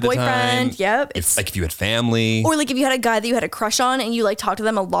friend, your boyfriend. Yep. If you had family. Or like if you had a guy that you had a crush on and you like talked to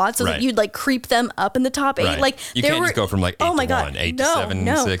them a lot, so that you'd like creep them up in the top 8. Right. Like you can't just go from like 8 to 1, 8 to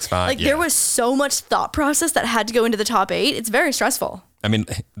 7, 6, 5. Like there was so much thought process that had to go into the top 8. It's very stressful. I mean,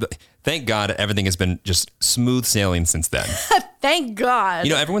 thank God everything has been just smooth sailing since then. Thank God.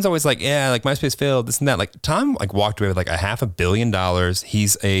 You know, everyone's always like, yeah, like MySpace failed, this and that. Like Tom like walked away with like $500 million.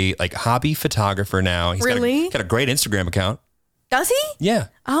 He's a like hobby photographer now. He's Really? got a great Instagram account. Does he? Yeah.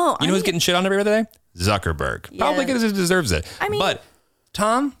 Oh, you know who's getting shit on every other day? Zuckerberg. Probably because he deserves it. I mean, but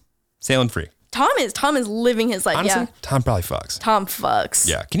Tom, sailing free. Tom is living his life. Honestly, Yeah. Tom probably fucks. Tom fucks.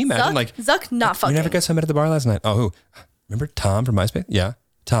 Yeah. Can you imagine Zuck not fucking. You never guess who I met at the bar last night? Oh, who? Remember Tom from MySpace? Yeah.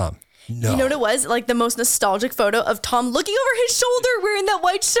 Tom. No. You know what it was? Like the most nostalgic photo of Tom looking over his shoulder wearing that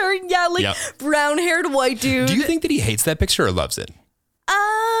white shirt. Yeah, like brown haired white dude. Do you think that he hates that picture or loves it?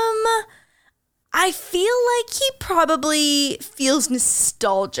 I feel like he probably feels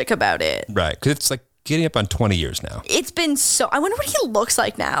nostalgic about it. Right. Because it's like getting up on 20 years now. It's been so... I wonder what he looks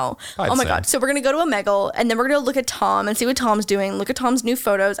like now. I'd oh my say. God. So we're going to go to Omegle and then we're going to look at Tom and see what Tom's doing. Look at Tom's new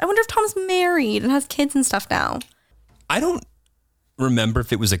photos. I wonder if Tom's married and has kids and stuff now. I don't remember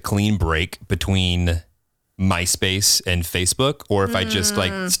if it was a clean break between MySpace and Facebook or if I just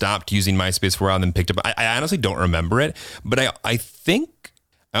like stopped using MySpace for a while and then picked up. I honestly don't remember it, but I think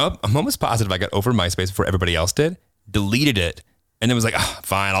I'm almost positive I got over MySpace before everybody else did, deleted it, and then was like, oh,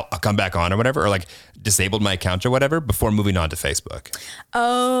 fine, I'll come back on or whatever, or like disabled my account or whatever before moving on to Facebook.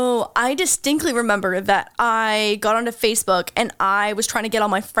 Oh, I distinctly remember that I got onto Facebook and I was trying to get all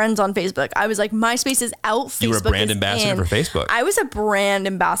my friends on Facebook. I was like, MySpace is out, Facebook You were a brand is ambassador in. for Facebook. I was a brand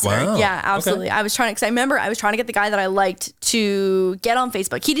ambassador. Wow. Yeah, absolutely. Okay. I was trying to, because I remember I was trying to get the guy that I liked to get on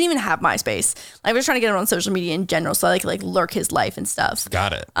Facebook. He didn't even have MySpace. I was trying to get him on social media in general so I could like lurk his life and stuff.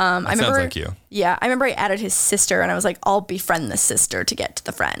 Got it. I That remember, sounds like you. Yeah, I remember I added his sister and I was like, I'll befriend the sister to get to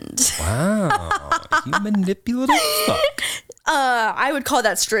the friend. Wow. You manipulative fuck. I would call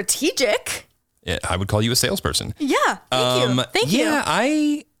that strategic. Yeah, I would call you a salesperson. Yeah, thank you. Yeah,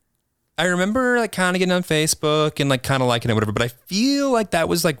 I remember like kind of getting on Facebook and like kind of liking it, whatever. But I feel like that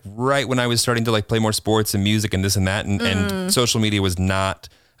was like right when I was starting to like play more sports and music and this and that, and social media was not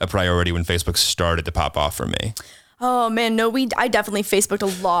a priority when Facebook started to pop off for me. Oh man, no, I definitely Facebooked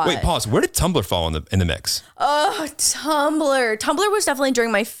a lot. Wait, pause. Where did Tumblr fall in the mix? Oh, Tumblr. Tumblr was definitely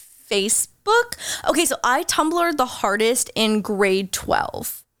during my Facebook. Okay, so I Tumblred the hardest in grade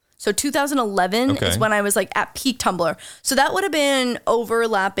 12. So 2011 is when I was like at peak Tumblr. So that would have been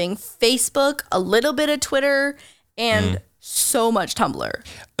overlapping Facebook, a little bit of Twitter, and so much Tumblr.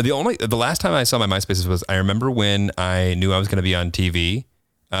 The last time I saw my MySpace was, I remember when I knew I was going to be on TV.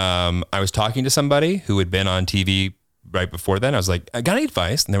 I was talking to somebody who had been on TV right before then. I was like, I got any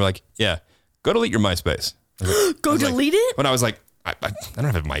advice? And they were like, yeah, go delete your MySpace. Go delete it? When I was like, I don't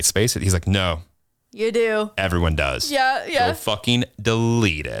have a MySpace. He's like, no. You do. Everyone does. Yeah. Go fucking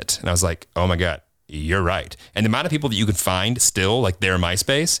delete it. And I was like, oh my God, you're right. And the amount of people that you could find still like their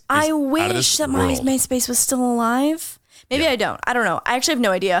MySpace is I out of wish this that world. my MySpace was still alive. Maybe I don't. I don't know. I actually have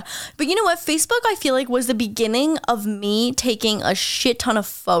no idea. But you know what? Facebook, I feel like, was the beginning of me taking a shit ton of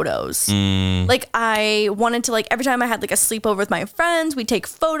photos. Like, I wanted to, like, every time I had, like, a sleepover with my friends, we'd take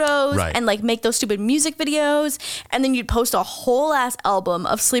photos and, like, make those stupid music videos. And then you'd post a whole ass album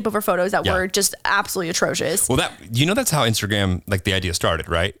of sleepover photos that were just absolutely atrocious. Well, that's how Instagram, like, the idea started,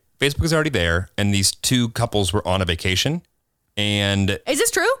 right? Facebook was already there, and these two couples were on a vacation. And is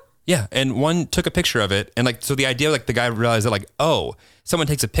this true? yeah, and one took a picture of it, and like, so the idea, like, the guy realized that, like, oh, someone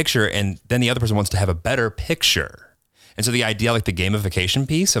takes a picture, and then the other person wants to have a better picture, and so the idea, like, the gamification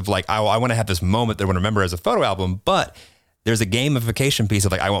piece of like, I want to have this moment that I want to remember as a photo album, but there's a gamification piece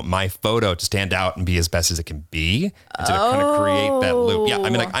of like, I want my photo to stand out and be as best as it can be, and so to kind of create that loop. Yeah, I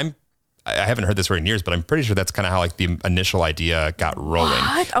mean, like, I haven't heard this word in years, but I'm pretty sure that's kind of how like the initial idea got rolling.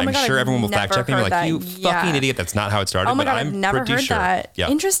 What? Oh I'm my God, sure I've everyone will fact check me never like, heard you that. fucking idiot, that's not how it started. Oh my but God, I'm I've never pretty heard sure. that.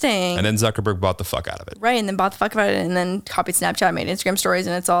 Yeah. Interesting. And then Zuckerberg bought the fuck out of it. Right, and then bought the fuck about it, and then copied Snapchat, made Instagram stories,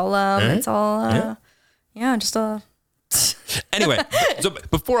 and it's all, Anyway, so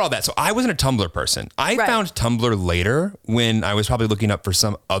before all that, so I wasn't a Tumblr person. I found Tumblr later when I was probably looking up for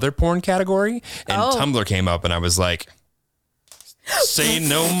some other porn category, and Tumblr came up, and I was like, say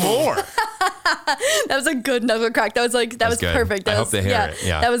no more. That was a good knuckle crack. That was like, that was good. perfect. I hope they hear it.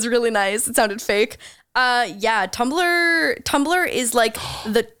 Yeah. That was really nice. It sounded fake. Tumblr is like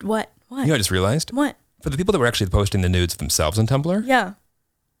the, what? You know what I just realized? What? For the people that were actually posting the nudes themselves on Tumblr, Yeah.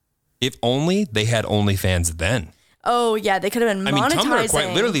 if only they had OnlyFans then. Oh yeah, they could have been monetizing. Tumblr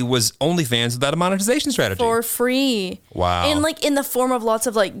quite literally was OnlyFans without a monetization strategy. For free. Wow. And like in the form of lots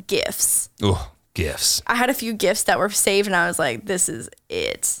of like GIFs. Oh, GIFs. I had a few GIFs that were saved and I was like, this is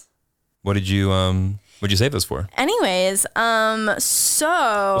it. What'd you save those for? Anyways, so we'll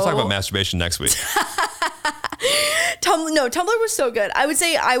talk about masturbation next week. Tumblr was so good. I would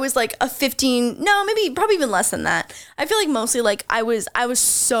say I was like a 15, probably even less than that. I feel like mostly like I was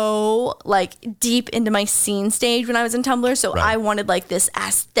so like deep into my scene stage when I was in Tumblr. So I wanted like this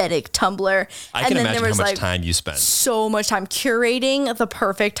aesthetic Tumblr. I can imagine how much time you spent. So much time curating the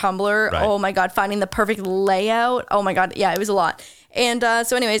perfect Tumblr. Right. Oh my God. Finding the perfect layout. Oh my God. Yeah, it was a lot. And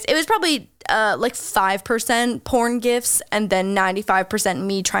so anyways, it was probably like 5% porn GIFs and then 95%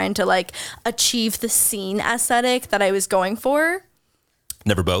 me trying to like achieve the scene aesthetic that I was going for.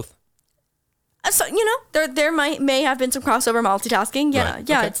 Never both? So, there may have been some crossover multitasking. Yeah, right.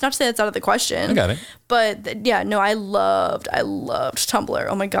 yeah. Okay. It's not to say that's out of the question. I got it. But I loved Tumblr.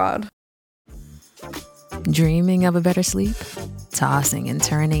 Oh my God. Dreaming of a better sleep? Tossing and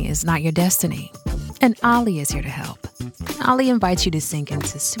turning is not your destiny. And Ollie is here to help. Ollie invites you to sink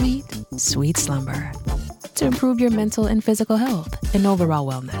into sweet, sweet slumber to improve your mental and physical health and overall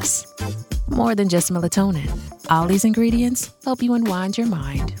wellness. More than just melatonin, Ollie's ingredients help you unwind your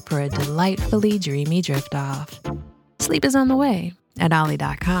mind for a delightfully dreamy drift off. Sleep is on the way at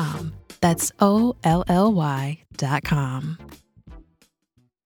Ollie.com. That's OLLY.com.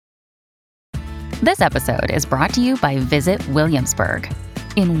 This episode is brought to you by Visit Williamsburg.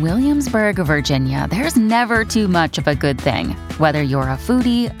 In Williamsburg, Virginia, there's never too much of a good thing. Whether you're a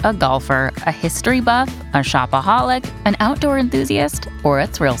foodie, a golfer, a history buff, a shopaholic, an outdoor enthusiast, or a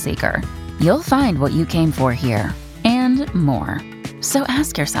thrill seeker, you'll find what you came for here and more. So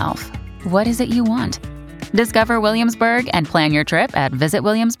ask yourself, what is it you want? Discover Williamsburg and plan your trip at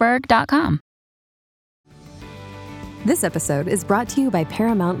visitwilliamsburg.com. This episode is brought to you by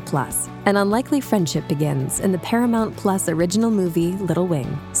Paramount Plus. An unlikely friendship begins in the Paramount Plus original movie Little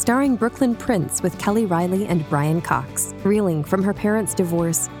Wing, starring Brooklyn Prince with Kelly Riley and Brian Cox. Reeling from her parents'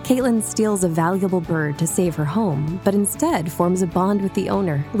 divorce, Caitlin steals a valuable bird to save her home, but instead forms a bond with the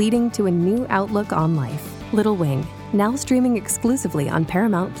owner, leading to a new outlook on life. Little Wing, now streaming exclusively on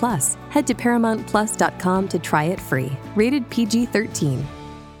Paramount Plus. Head to ParamountPlus.com to try it free. Rated PG-13.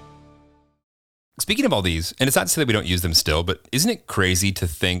 Speaking of all these, and it's not to say that we don't use them still, but isn't it crazy to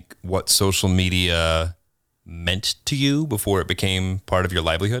think what social media meant to you before it became part of your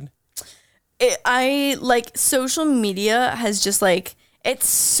livelihood? Social media has just like, it's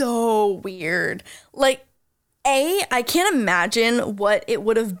so weird. Like, I can't imagine what it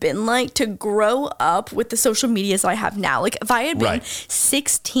would have been like to grow up with the social medias I have now. Like, if I had been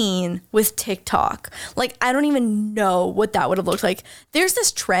 16 with TikTok, like, I don't even know what that would have looked like. There's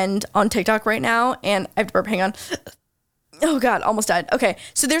this trend on TikTok right now, and I have to burp, hang on. Oh God, almost died. Okay,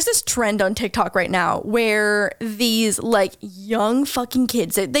 so there's this trend on TikTok right now where these like young fucking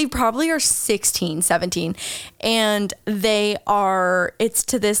kids, they probably are 16, 17, and it's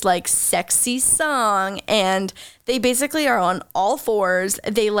to this like sexy song, and they basically are on all fours.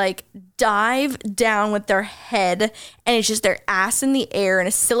 They like dive down with their head, and it's just their ass in the air in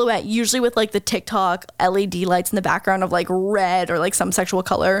a silhouette, usually with like the TikTok LED lights in the background of like red or like some sexual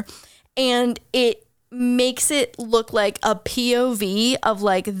color, and it makes it look like a POV of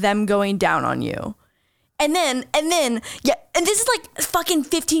like them going down on you. And then, and this is like fucking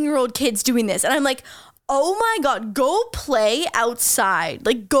 15-year-old kids doing this. And I'm like, oh my God, go play outside.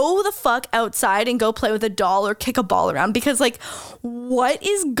 Like, go the fuck outside and go play with a doll or kick a ball around, because like, what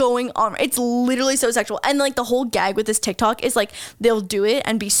is going on? It's literally so sexual. And like the whole gag with this TikTok is like, they'll do it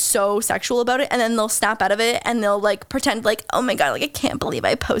and be so sexual about it, and then they'll snap out of it and they'll like pretend like, oh my God, like I can't believe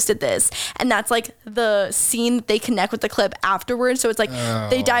I posted this. And that's like the scene that they connect with the clip afterwards. So it's like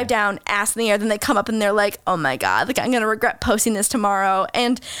they dive down, ass in the air, then they come up and they're like, oh my God, like I'm gonna regret posting this tomorrow.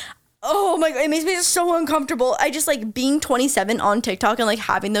 And oh my God, it makes me just so uncomfortable. I just like being 27 on TikTok and like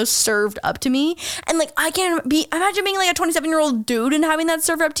having those served up to me. And like, imagine being like a 27-year-old dude and having that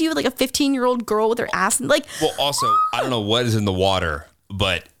served up to you, like a 15-year-old girl with her ass. And like, well, also, I don't know what is in the water,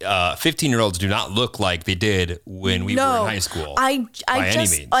 but 15-year-olds do not look like they did when we were in high school. I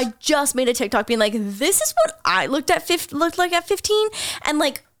just made a TikTok being like, this is what I looked like at 15. And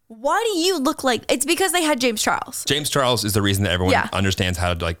like, why do you look like? It's because they had James Charles. James Charles is the reason that everyone understands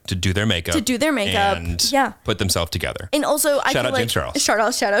how to like to do their makeup. And put themselves together. And also, shout out James Charles. Shout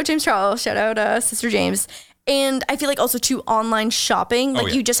out James Charles. Shout out Sister James. And I feel like also too online shopping,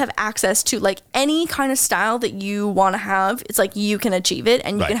 like you just have access to like any kind of style that you want to have. It's like you can achieve it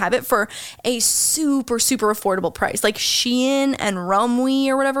and you can have it for a super, super affordable price. Like Shein and Rumwe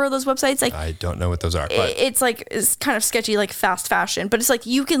or whatever are those websites. Like I don't know what those are, but it's kind of sketchy, like fast fashion, but it's like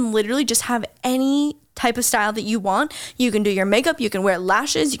you can literally just have any type of style that you want. You can do your makeup, you can wear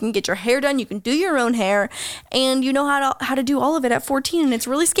lashes, you can get your hair done, you can do your own hair, and you know how to do all of it at 14, and it's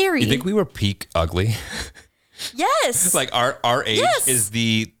really scary. You think we were peak ugly? Yes. Like our age is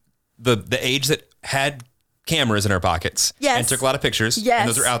the age that had cameras in our pockets and took a lot of pictures. And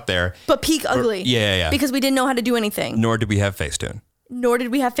those are out there. But peak ugly. Yeah. Because we didn't know how to do anything. Nor did we have Facetune. Nor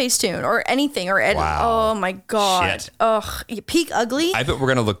did we have Facetune or anything or edit. Wow. Oh my God. Shit. Ugh. Peak ugly. I bet we're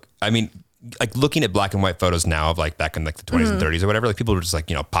gonna look. I mean, like looking at black and white photos now of like back in like the 20s and 30s or whatever, like people were just like,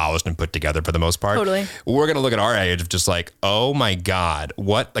 polished and put together for the most part. Totally. We're going to look at our age of just like, oh my God,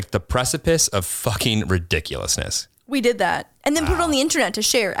 what, like the precipice of fucking ridiculousness. We did that and then put it on the internet to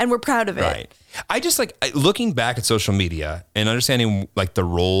share, and we're proud of it. Right. I just like looking back at social media and understanding like the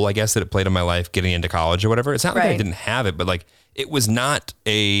role, I guess, that it played in my life getting into college or whatever. It's not like I didn't have it, but like it was not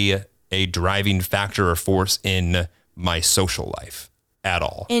a driving factor or force in my social life at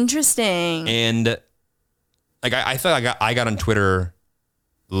all. Interesting. And like I feel like I got on Twitter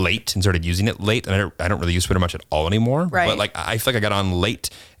late and started using it late, and I don't really use Twitter much at all anymore. Right. But like I feel like I got on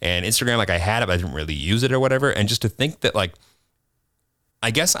late, and Instagram, like I had it, but I didn't really use it or whatever. And just to think that like, I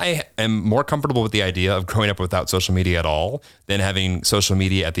guess I am more comfortable with the idea of growing up without social media at all than having social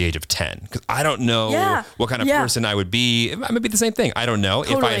media at the age of 10. Because I don't know what kind of person I would be. It might be the same thing. I don't know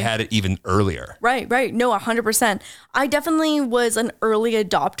if I had it even earlier. Right. No, 100%. I definitely was an early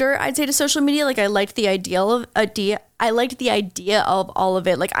adopter, I'd say, to social media. Like I liked the idea of all of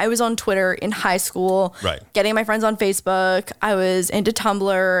it. Like I was on Twitter in high school, getting my friends on Facebook. I was into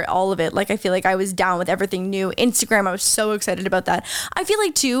Tumblr, all of it. Like I feel like I was down with everything new. Instagram, I was so excited about that. I feel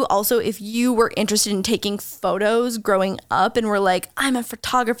like too, also, if you were interested in taking photos growing up and were like, I'm a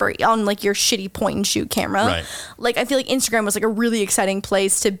photographer on like your shitty point and shoot camera. Like I feel like Instagram was like a really exciting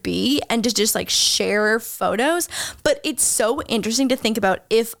place to be and to just like share photos. But it's so interesting to think about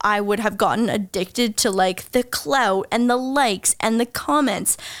if I would have gotten addicted to like the clout and the likes and the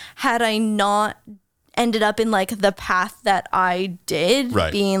comments had I not ended up in like the path that I did,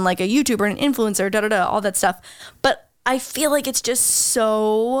 being like a YouTuber and an influencer, all that stuff. But I feel like it's just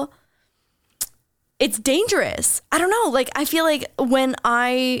so, it's dangerous. I don't know. Like I feel like when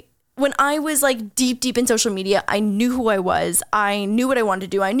I was like deep in social media, I knew who I was. I knew what I wanted to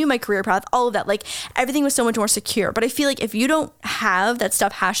do. I knew my career path, all of that. Like everything was so much more secure. But I feel like if you don't have that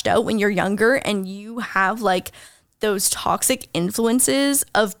stuff hashed out when you're younger and you have like those toxic influences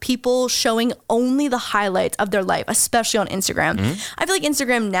of people showing only the highlights of their life, especially on Instagram. I feel like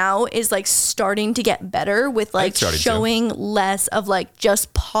Instagram now is like starting to get better with like showing less of like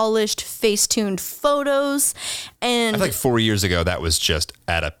just polished Facetune photos. And I feel like 4 years ago, that was just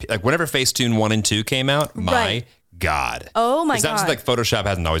at a, like whenever Facetune 1 and 2 came out, my God. Oh my God. It's not just like Photoshop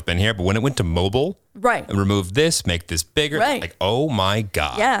hasn't always been here, but when it went to mobile, and remove this, make this bigger, like, oh my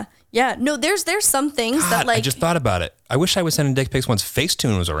God. Yeah, no, there's some things that like... I just thought about it. I wish I was sending dick pics once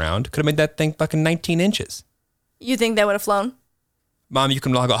Facetune was around. Could have made that thing fucking 19 inches. You think that would have flown? Mom, you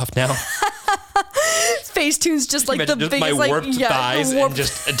can log off now. Facetune's just like the just biggest, my warped thighs and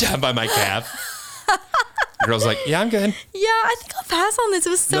just down by my calf. The girl's like, yeah, I'm good. Yeah, I think I'll pass on this. It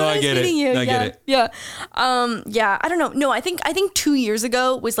was so nice meeting you. I get it. Yeah. I don't know. No, I think 2 years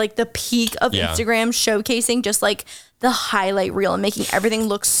ago was like the peak of Instagram showcasing just like the highlight reel and making everything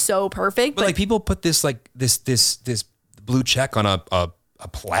look so perfect. But like people put this like this blue check on a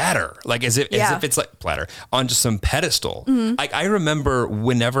platter, like as if it's like platter on just some pedestal. Like I remember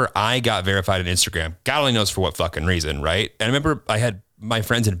whenever I got verified on Instagram, God only knows for what fucking reason, right? And I remember I had my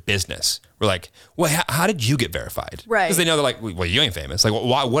friends in business were like, well, how did you get verified? Right. Because they know they're like, well, you ain't famous. Like,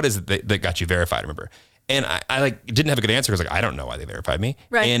 what is it that got you verified? I remember. And I like didn't have a good answer because like, I don't know why they verified me.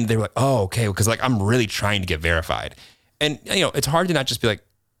 Right. And they were like, oh, okay. Because like, I'm really trying to get verified. And it's hard to not just be like,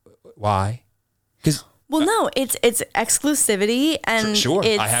 why? Because well, no, it's exclusivity and sure,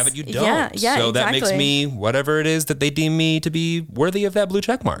 I have it, you don't. Yeah, so that makes me whatever it is that they deem me to be worthy of that blue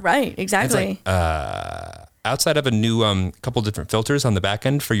check mark. Right, exactly. It's like, outside of a new couple different filters on the back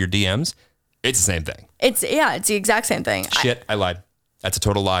end for your DMs, it's the same thing. It's the exact same thing. Shit, I lied. That's a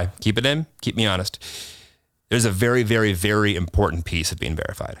total lie. Keep it in. Keep me honest. There's a very, very, very important piece of being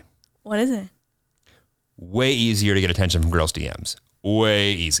verified. What is it? Way easier to get attention from girls' DMs.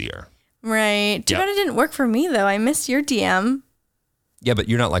 Way easier. Right. Too bad it didn't work for me, though. I missed your DM. Yeah, but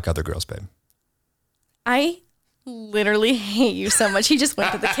you're not like other girls, babe. literally hate you so much. He just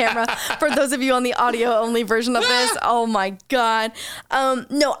went to the camera. For those of you on the audio only version of this, oh my God.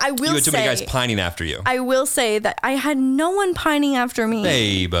 No, I will say. You had too many guys pining after you. I will say that I had no one pining after me.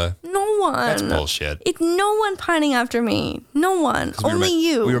 Babe. No one. That's bullshit. No one pining after me. No one. Only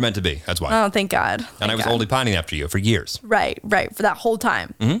you. We were meant to be. That's why. Oh, thank God. And I was only pining after you for years. Right. For that whole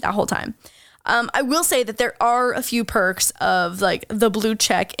time. Mm-hmm. That whole time. I will say that there are a few perks of like the blue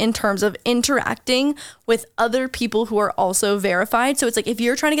check in terms of interacting with other people who are also verified. So it's like if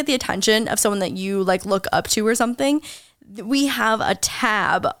you're trying to get the attention of someone that you like look up to or something, we have a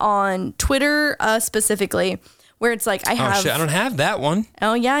tab on Twitter specifically where it's like I have. Oh shit! I don't have that one.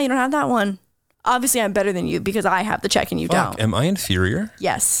 Oh yeah, you don't have that one. Obviously, I'm better than you because I have the check and you don't. Am I inferior?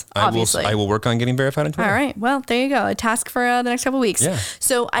 Yes, obviously. I will work on getting verified on Twitter. All right. Well, there you go. A task for the next couple of weeks. Yeah.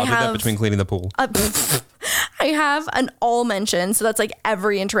 So I'll do that between cleaning the pool. I have an all mention. So that's like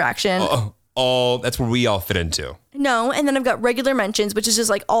every interaction. All that's where we all fit into. No. And then I've got regular mentions, which is just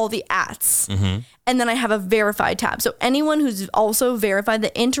like all the ats. Mm-hmm. And then I have a verified tab. So anyone who's also verified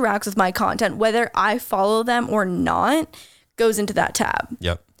that interacts with my content, whether I follow them or not, goes into that tab.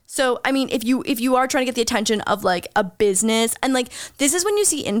 Yep. So, I mean, if you are trying to get the attention of like a business and like, this is when you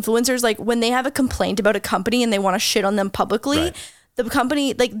see influencers, like when they have a complaint about a company and they want to shit on them publicly, right. The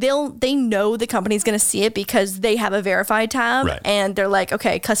company, like they know the company's going to see it because they have a verified tab and they're like,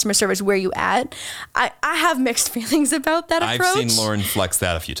 okay, customer service, where you at? I have mixed feelings about that approach. I've seen Lauren flex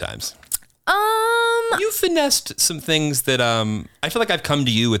that a few times. You finessed some things that I feel like I've come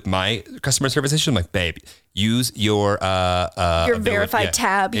to you with my customer service issue. I'm like, babe, use your verified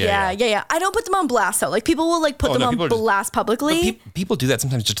tab. Yeah. I don't put them on blast though. Like people will like put them on blast publicly. People do that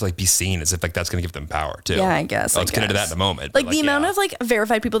sometimes just to like be seen as if like that's gonna give them power too. Yeah, I guess. Let's get into that in a moment. Like the amount of like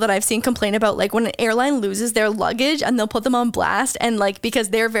verified people that I've seen complain about like when an airline loses their luggage and they'll put them on blast and like because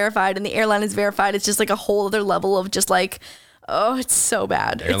they're verified and the airline is verified, it's just like a whole other level of just like. Oh, it's so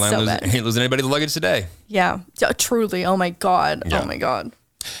bad. Airline it's so bad. Ain't losing anybody the luggage today. Yeah, truly. Oh my God. Yeah. Oh my God.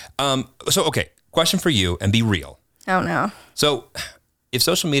 So, okay, question for you and be real. Oh no. So if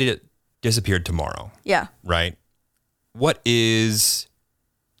social media disappeared tomorrow. Yeah. Right. Don't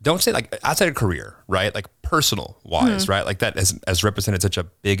say like outside of career, right? Like personal wise, right? Like that has represented such a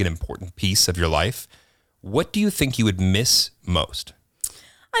big and important piece of your life. What do you think you would miss most?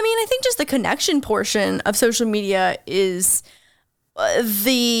 I mean, I think just the connection portion of social media is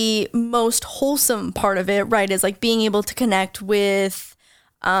the most wholesome part of it, right? Is like being able to connect with,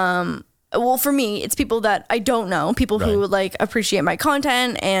 well, for me, it's people that I don't know, people who like appreciate my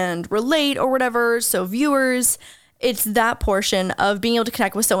content and relate or whatever. So viewers, it's that portion of being able to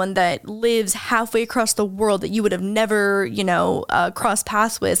connect with someone that lives halfway across the world that you would have never, crossed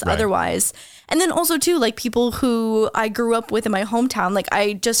paths with otherwise. And then also too, like people who I grew up with in my hometown. Like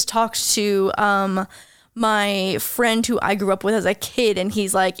I just talked to my friend who I grew up with as a kid, and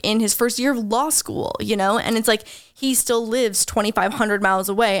he's like in his first year of law school, and it's like he still lives 2,500 miles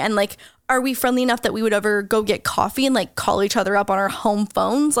away. And like, are we friendly enough that we would ever go get coffee and like call each other up on our home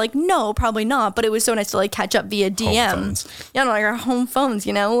phones? Like, no, probably not. But it was so nice to like catch up via DM. Yeah, no, like our home phones,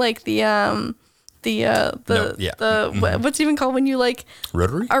 like what's it even called when you like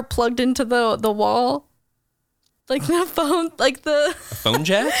rotary are plugged into the wall, like the phone, like the phone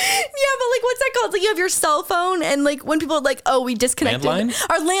jack. Yeah, but like what's that called? Like you have your cell phone, and like when people are like, oh, we disconnected our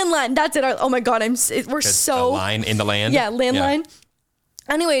landline. That's it. Oh my God, we're so a line in the land. Yeah, landline.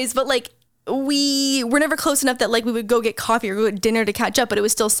 Yeah. Anyways, but like we were never close enough that like we would go get coffee or go get dinner to catch up, but it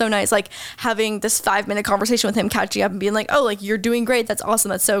was still so nice like having this 5-minute conversation with him, catching up and being like, oh, like you're doing great, that's awesome,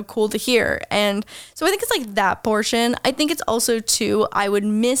 that's so cool to hear. And so I think it's like that portion. I think it's also too, I would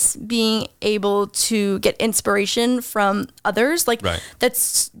miss being able to get inspiration from others, like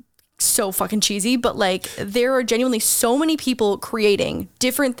that's so fucking cheesy, but like there are genuinely so many people creating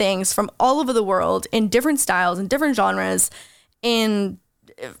different things from all over the world in different styles and different genres in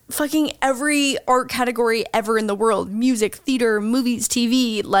fucking every art category ever in the world: music, theater, movies,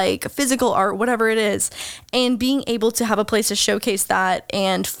 TV, like physical art, whatever it is. And being able to have a place to showcase that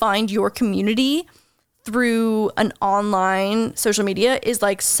and find your community through an online social media is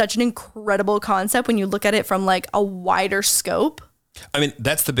like such an incredible concept when you look at it from like a wider scope. I mean,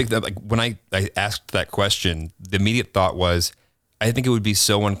 that's the big thing. Like when I asked that question, the immediate thought was, I think it would be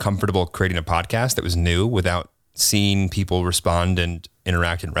so uncomfortable creating a podcast that was new without seeing people respond and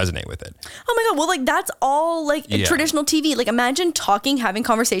interact and resonate with it. Oh my God. Well, like that's all like traditional TV. Like imagine talking, having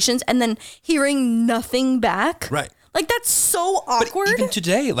conversations and then hearing nothing back. Right. Like, that's so awkward. But even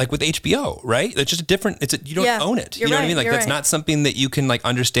today, like with HBO, right? It's just a different, you don't own it. You know what I mean? Like, that's not something that you can like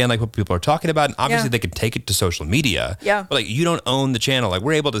understand like what people are talking about. And obviously they can take it to social media. Yeah. But like, you don't own the channel. Like,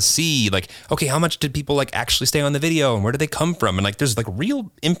 we're able to see like, okay, how much did people like actually stay on the video and where did they come from? And like, there's like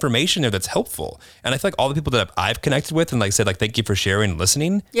real information there that's helpful. And I feel like all the people that I've connected with and like said like, thank you for sharing and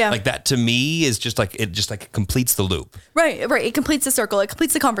listening. Yeah. Like that to me is just like, it just like completes the loop. Right. It completes the circle. It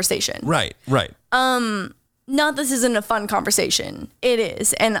completes the conversation. Right. Not this isn't a fun conversation. It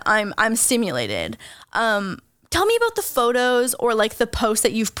is, and I'm stimulated. Tell me about the photos or like the posts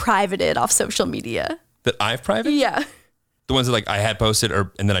that you've privated off social media. That I've privated? Yeah. The ones that like I had posted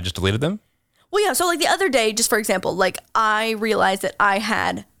and then I just deleted them? Well, yeah. So like the other day, just for example, like I realized that I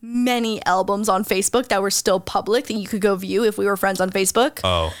had many albums on Facebook that were still public that you could go view if we were friends on Facebook.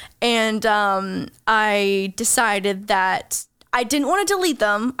 Oh. And I decided that I didn't want to delete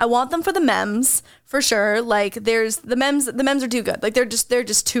them. I want them for the memes for sure. Like there's the memes are too good. Like they're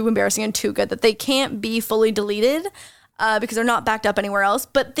just too embarrassing and too good that they can't be fully deleted because they're not backed up anywhere else,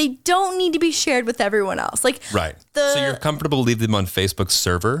 but they don't need to be shared with everyone else. Like right. So you're comfortable to leave them on Facebook's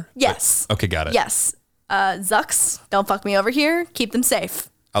server? Yes. Okay, got it. Yes. Zucks, don't fuck me over here. Keep them safe.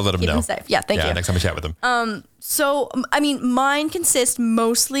 I'll let them know. Keep them safe. Yeah, thank you. Next time I chat with them. So, I mean, mine consist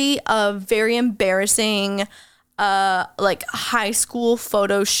mostly of very embarrassing like high school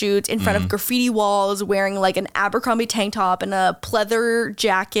photo shoots in front of graffiti walls, wearing like an Abercrombie tank top and a pleather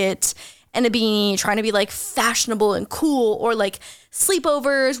jacket and a beanie, trying to be like fashionable and cool, or like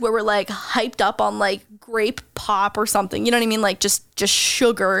sleepovers where we're like hyped up on like grape pop or something. You know what I mean? Like just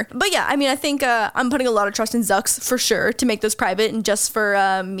sugar. But yeah, I mean, I think I'm putting a lot of trust in Zucks for sure to make those private and just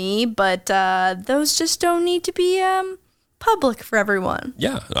for me. But those just don't need to be public for everyone.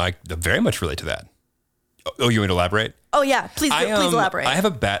 Yeah, I very much relate to that. Oh, you want me to elaborate? Oh yeah, please elaborate. I have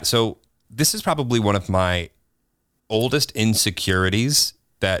a so this is probably one of my oldest insecurities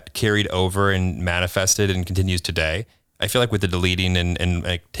that carried over and manifested and continues today. I feel like with the deleting and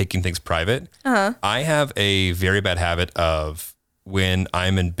like taking things private, I have a very bad habit of when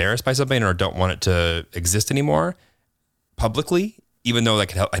I'm embarrassed by something or don't want it to exist anymore publicly, even though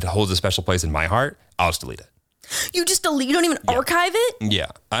like it holds a special place in my heart, I'll just delete it. You just delete? You don't even archive it? Yeah.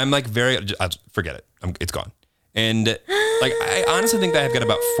 I'm like forget it. It's gone. And like, I honestly think that I've got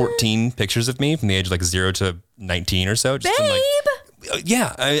about 14 pictures of me from the age of like 0 to 19 or so. Just Babe!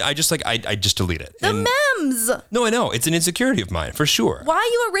 Yeah. I just like, I just delete it. The memes. No, I know. It's an insecurity of mine for sure. Why are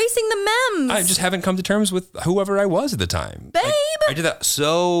you erasing the memes? I just haven't come to terms with whoever I was at the time. Babe! I did that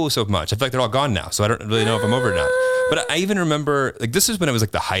so much. I feel like they're all gone now. So I don't really know if I'm over it or not. But I even remember, like, this is when it was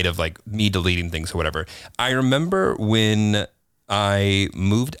like the height of like me deleting things or whatever. I remember when I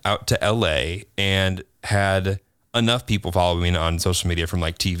moved out to LA and had enough people follow me on social media from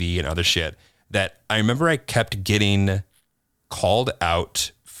like TV and other shit that I remember I kept getting called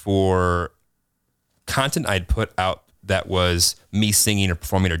out for content I'd put out that was me singing or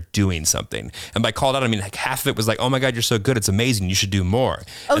performing or doing something. And by called out, I mean like half of it was like, oh my God, you're so good. It's amazing. You should do more.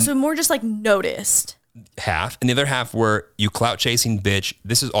 Oh, and so more just like noticed. Half. And the other half were you clout chasing bitch.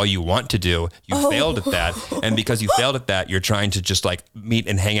 This is all you want to do. You failed at that. And because you failed at that, you're trying to just like meet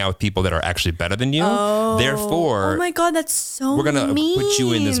and hang out with people that are actually better than you. Therefore, oh my God, that's so we're going to mean. put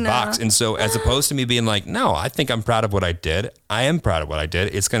you in this box. And so as opposed to me being like, no, I think I'm proud of what I did. I am proud of what I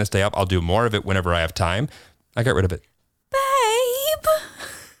did. It's going to stay up. I'll do more of it whenever I have time. I got rid of it. Babe.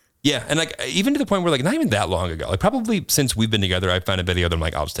 Yeah. And like, even to the point where like, not even that long ago, like probably since we've been together, I found a video that I'm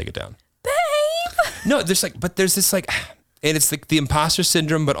like, I'll just take it down. No, there's this like, and it's like the imposter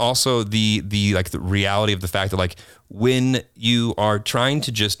syndrome, but also the like the reality of the fact that like when you are trying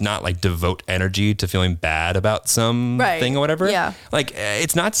to just not like devote energy to feeling bad about some thing or whatever, like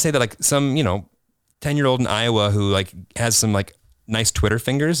it's not to say that like some 10-year-old in Iowa who like has some like nice Twitter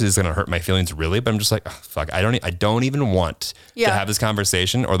fingers is gonna hurt my feelings really, but I'm just like, oh, fuck, I don't even want to have this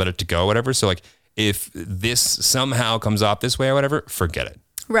conversation or let it to go, whatever. So like if this somehow comes off this way or whatever, forget it.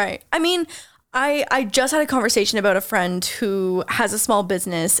 Right. I mean, I just had a conversation about a friend who has a small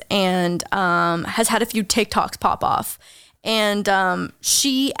business and has had a few TikToks pop off. And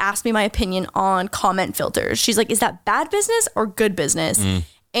she asked me my opinion on comment filters. She's like, is that bad business or good business?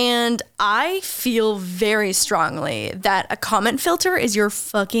 And I feel very strongly that a comment filter is your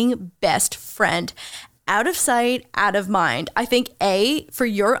fucking best friend. Out of sight, out of mind. I think for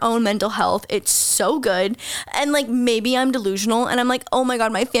your own mental health, it's so good. And like maybe I'm delusional and I'm like, oh my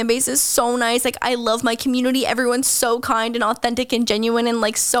God, my fan base is so nice. Like I love my community. Everyone's so kind and authentic and genuine and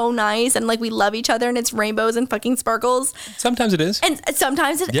like so nice. And like we love each other and it's rainbows and fucking sparkles. Sometimes it is. And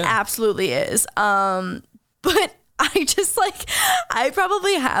sometimes it absolutely is. But I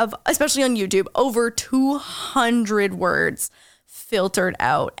probably have, especially on YouTube, over 200 words filtered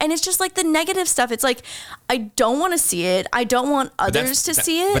out. And it's just like the negative stuff. It's like, I don't want to see it. I don't want others to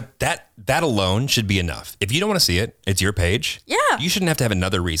see it. But that alone should be enough. If you don't want to see it, it's your page. Yeah. You shouldn't have to have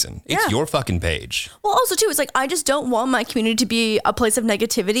another reason. It's your fucking page. Well, also too, it's like, I just don't want my community to be a place of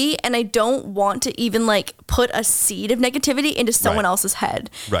negativity, and I don't want to even like put a seed of negativity into someone else's head.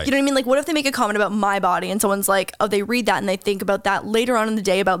 Right. You know what I mean? Like, what if they make a comment about my body and someone's like, oh, they read that and they think about that later on in the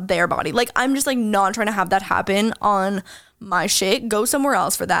day about their body. Like, I'm just like not trying to have that happen on my shit. Go somewhere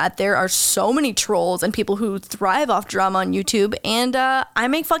else for that. There are so many trolls and people who thrive off drama on YouTube, and I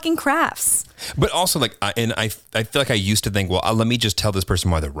make fucking crafts. But also, like, I feel like I used to think, well, let me just tell this person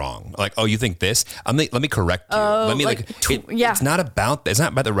why they're wrong. Like, oh, you think this? Let me correct you. Let me it's not about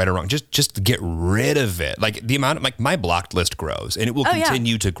the right or wrong. Just get rid of it. Like the amount of like my blocked list grows, and it will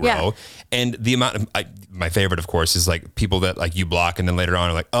continue to grow. Yeah. And the amount of my favorite, of course, is like people that like you block, and then later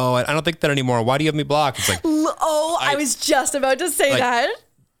on are like, oh, I don't think that anymore. Why do you have me blocked? It's like, I was just about to say that.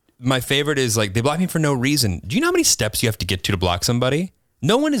 My favorite is like they block me for no reason. Do you know how many steps you have to get to block somebody?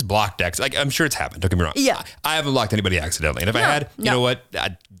 No one is blocked accidentally. Like, I'm sure it's happened. Don't get me wrong. Yeah. I haven't blocked anybody accidentally. And if I had, you know what?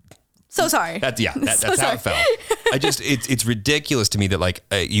 So sorry. That's how it felt. It's ridiculous to me that like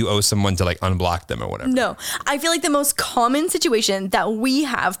you owe someone to like unblock them or whatever. No, I feel like the most common situation that we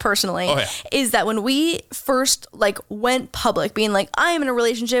have personally is that when we first like went public, being like, I am in a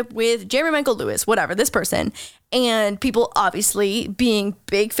relationship with Jeremy Michael Lewis, whatever, this person. And people obviously being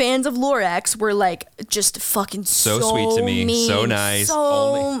big fans of Lorex were like just fucking so sweet to me, mean, so nice,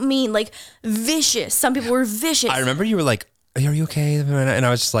 so mean, like vicious. Some people were vicious. I remember you were like, are you okay? And I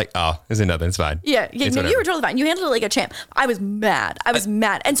was just like, oh, isn't nothing. It's fine. Yeah, you were totally fine. You handled it like a champ. I was mad.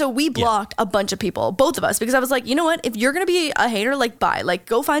 And so we blocked a bunch of people, both of us, because I was like, you know what? If you're going to be a hater, like, bye. Like,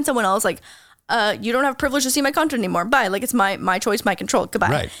 go find someone else. Like, you don't have privilege to see my content anymore. Bye. Like, it's my choice, my control. Goodbye.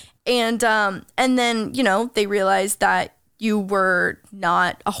 Right. And then, you know, they realized that you were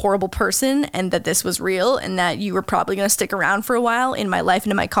not a horrible person and that this was real and that you were probably going to stick around for a while in my life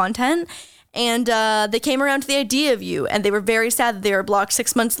and in my content. And they came around to the idea of you, and they were very sad that they were blocked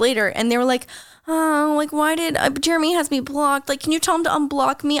 6 months later. And they were like, oh, like, why did Jeremy has me blocked? Like, can you tell him to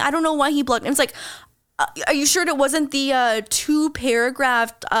unblock me? I don't know why he blocked me. And it's like, are you sure it wasn't the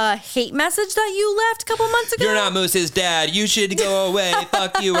 2-paragraph hate message that you left a couple months ago? You're not Moose's dad. You should go away.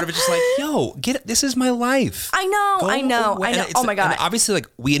 Fuck you. Whatever. Just like, yo, get it. This is my life. I know. Oh my God. And obviously, like,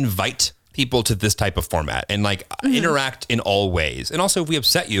 we invite people to this type of format and like interact in all ways. And also, if we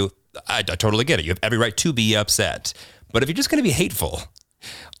upset you, I totally get it. You have every right to be upset. But if you're just going to be hateful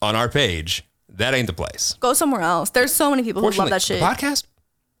on our page, that ain't the place. Go somewhere else. There's so many people who love that shit. The podcast,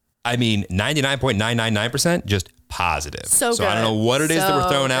 I mean, 99.999% just positive. So good. I don't know what it is that we're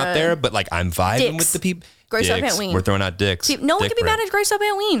throwing out there, but like I'm vibing with the people. Grace up Aunt Ween. We're throwing out dicks. No one can be mad at Grace up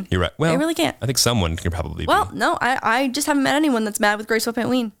Aunt Ween. You're right. Well, they really can't. I think someone can probably be. Well, no, I just haven't met anyone that's mad with Grace up Aunt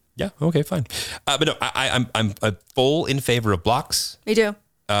Ween. Yeah. Okay. Fine. But no, I'm full in favor of blocks. Me too.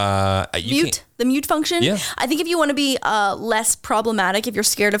 The mute function. Yeah. I think if you want to be less problematic, if you're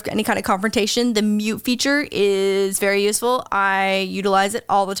scared of any kind of confrontation, the mute feature is very useful. I utilize it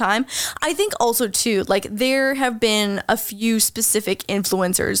all the time. I think also too, like there have been a few specific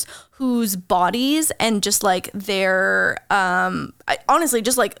influencers whose bodies and just like their honestly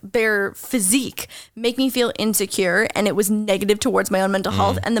just like their physique make me feel insecure, and it was negative towards my own mental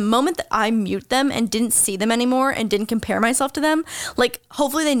health. And the moment that I mute them and didn't see them anymore and didn't compare myself to them, like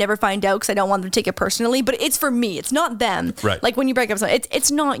hopefully they never find out because I don't want them to take it personally, but it's for me, it's not them. Right. Like when you break up something,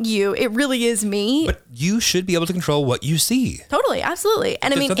 it's not you, it really is me. But you should be able to control what you see. Totally, absolutely.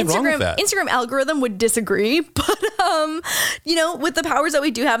 And There's I mean, Instagram algorithm would disagree, but you know, with the powers that we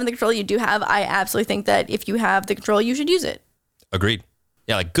do have and the control you do have, I absolutely think that if you have the control, you should use it. Agreed.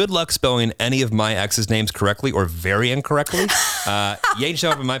 Yeah, like good luck spelling any of my ex's names correctly or very incorrectly. You ain't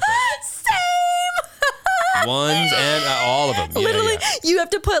show up in my face. Same. Ones and all of them. Yeah, Literally, yeah. you have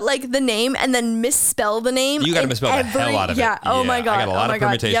to put like the name and then misspell the name. You got to misspell the hell out of it. Yeah. Oh my God. I got a lot of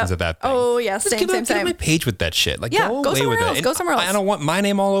permutations of that thing. Oh yeah. Same. Get on my page with that shit. Like, yeah, go go away somewhere with else. it. Go somewhere else. I don't want my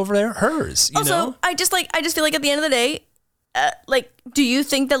name all over there. Hers. You know? I just feel like at the end of the day, like, do you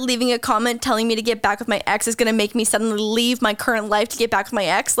think that leaving a comment telling me to get back with my ex is going to make me suddenly leave my current life to get back with my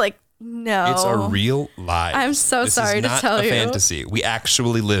ex? Like, no. It's a real life. I'm so sorry to tell you. It's not a fantasy. We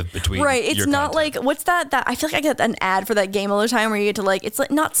actually live between. Right. It's not content. like, what's that? I feel like I get an ad for that game all the time where you get to like, it's like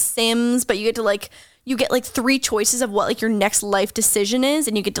not Sims, but you get to like, you get like 3 choices of what like your next life decision is,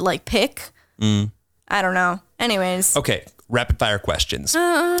 and you get to like pick. I don't know. Anyways. Okay. Rapid fire questions.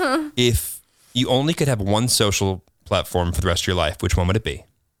 If you only could have one social platform for the rest of your life, which one would it be?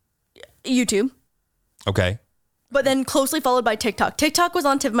 YouTube. Okay. But then closely followed by TikTok. TikTok was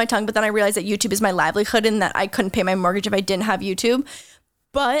on the tip of my tongue, but then I realized that YouTube is my livelihood and that I couldn't pay my mortgage if I didn't have YouTube.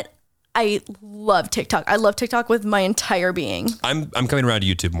 But I love TikTok. I love TikTok with my entire being. I'm coming around to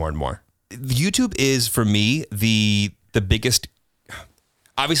YouTube more and more. YouTube is, for me, the biggest.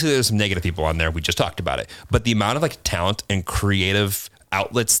 Obviously, there's some negative people on there. We just talked about it. But the amount of like talent and creative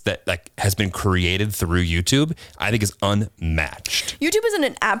outlets that like has been created through YouTube, I think is unmatched. YouTube is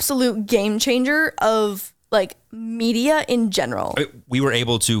an absolute game changer of like media in general. We were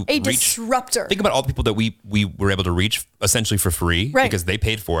able to reach, disruptor. Think about all the people that we were able to reach essentially for free because they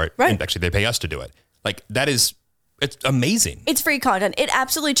paid for it. Right. And actually they pay us to do it. Like it's amazing. It's free content. It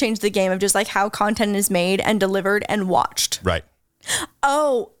absolutely changed the game of just like how content is made and delivered and watched. Right.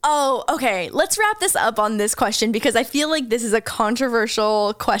 Oh, okay. Let's wrap this up on this question because I feel like this is a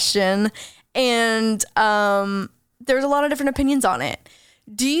controversial question and there's a lot of different opinions on it.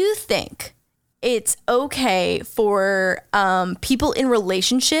 Do you think it's okay for people in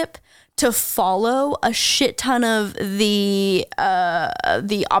relationship to follow a shit ton of the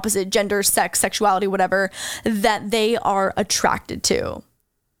opposite gender, sex, sexuality, whatever, that they are attracted to?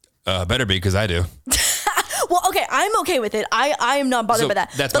 Better be, because I do. Well, okay, I'm okay with it. I am not bothered by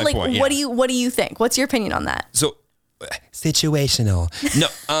that. That's but my point. What do you think? What's your opinion on that? So situational.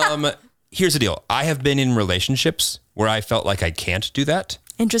 No, here's the deal. I have been in relationships where I felt like I can't do that.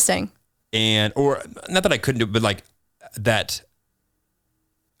 Interesting. Or not that I couldn't do it, but like that.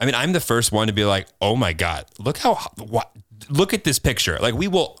 I mean, I'm the first one to be like, oh my God, look at this picture. Like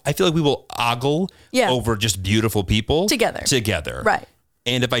I feel like we will ogle over just beautiful people together. Right.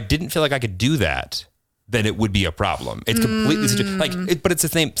 And if I didn't feel like I could do that, then it would be a problem. It's completely but it's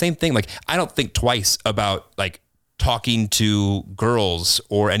the same thing. Like, I don't think twice about like talking to girls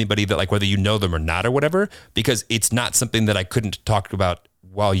or anybody that like, whether you know them or not or whatever, because it's not something that I couldn't talk about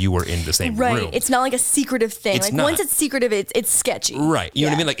while you were in the same room. Right. It's not like a secretive thing. It's like not. Once it's secretive, it's sketchy. Right. You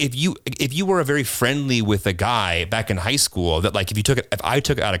know what I mean? Like if you were very friendly with a guy back in high school, that like if I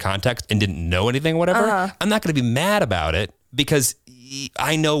took it out of context and didn't know anything or whatever, I'm not going to be mad about it because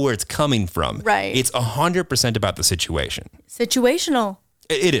I know where it's coming from. Right. It's 100% about the situation. Situational.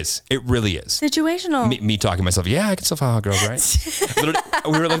 It is. It really is. Situational. Me talking to myself, yeah, I can still follow girls, right?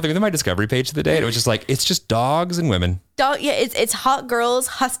 We were looking at my discovery page the day, and it was just like, it's just dogs and women. It's hot girls,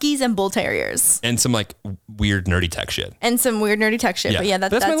 huskies, and bull terriers. And some like weird nerdy tech shit. But yeah,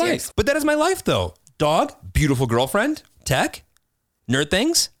 that's my yours. life. But that is my life though. Dog, beautiful girlfriend, tech, nerd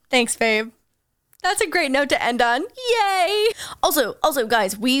things. Thanks, babe. That's a great note to end on. Yay! Also,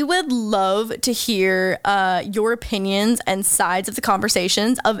 guys, we would love to hear your opinions and sides of the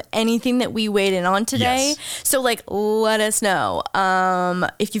conversations of anything that we weighed in on today. Yes. So, like, let us know.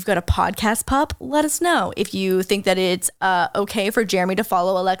 If you've got a podcast pup, let us know. If you think that it's okay for Jeremy to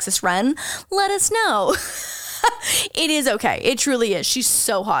follow Alexis Wren, let us know. It is okay. It truly is. She's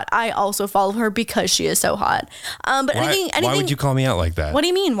so hot. I also follow her because she is so hot. But anything. Why would you call me out like that? What do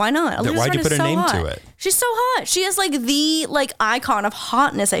you mean? Why not? Why'd you put a name to it? She's so hot. She is like the icon of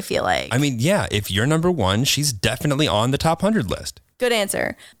hotness, I feel like. I mean, yeah, if you're number one, she's definitely on the top 100 list. Good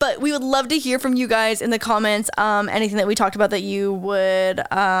answer. But we would love to hear from you guys in the comments. Anything that we talked about that you would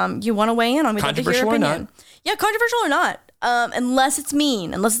you want to weigh in on. We'd love to hear your opinion. Or not. Yeah, controversial or not. Unless it's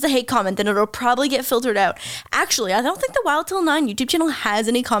mean, unless it's a hate comment, then it'll probably get filtered out. Actually, I don't think the Wild Till 9 YouTube channel has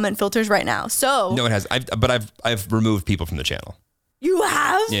any comment filters right now. So no, it has. I've removed people from the channel. You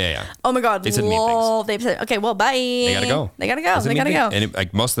have? Yeah. Oh my God. They said mean things. They've said, okay, well, bye. They gotta go. They gotta go. And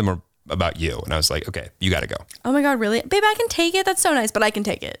like most of them are about you, and I was like, okay, you gotta go. Oh my God, really? Babe, I can take it. That's so nice, but I can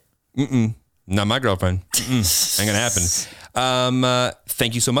take it. Not my girlfriend. Ain't gonna happen.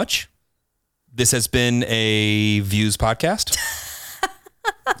 Thank you so much. This has been a Views podcast.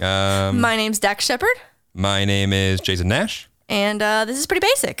 My name's Dax Shepard. My name is Jason Nash. And this is pretty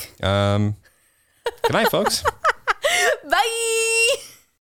basic. Good night, folks. Bye.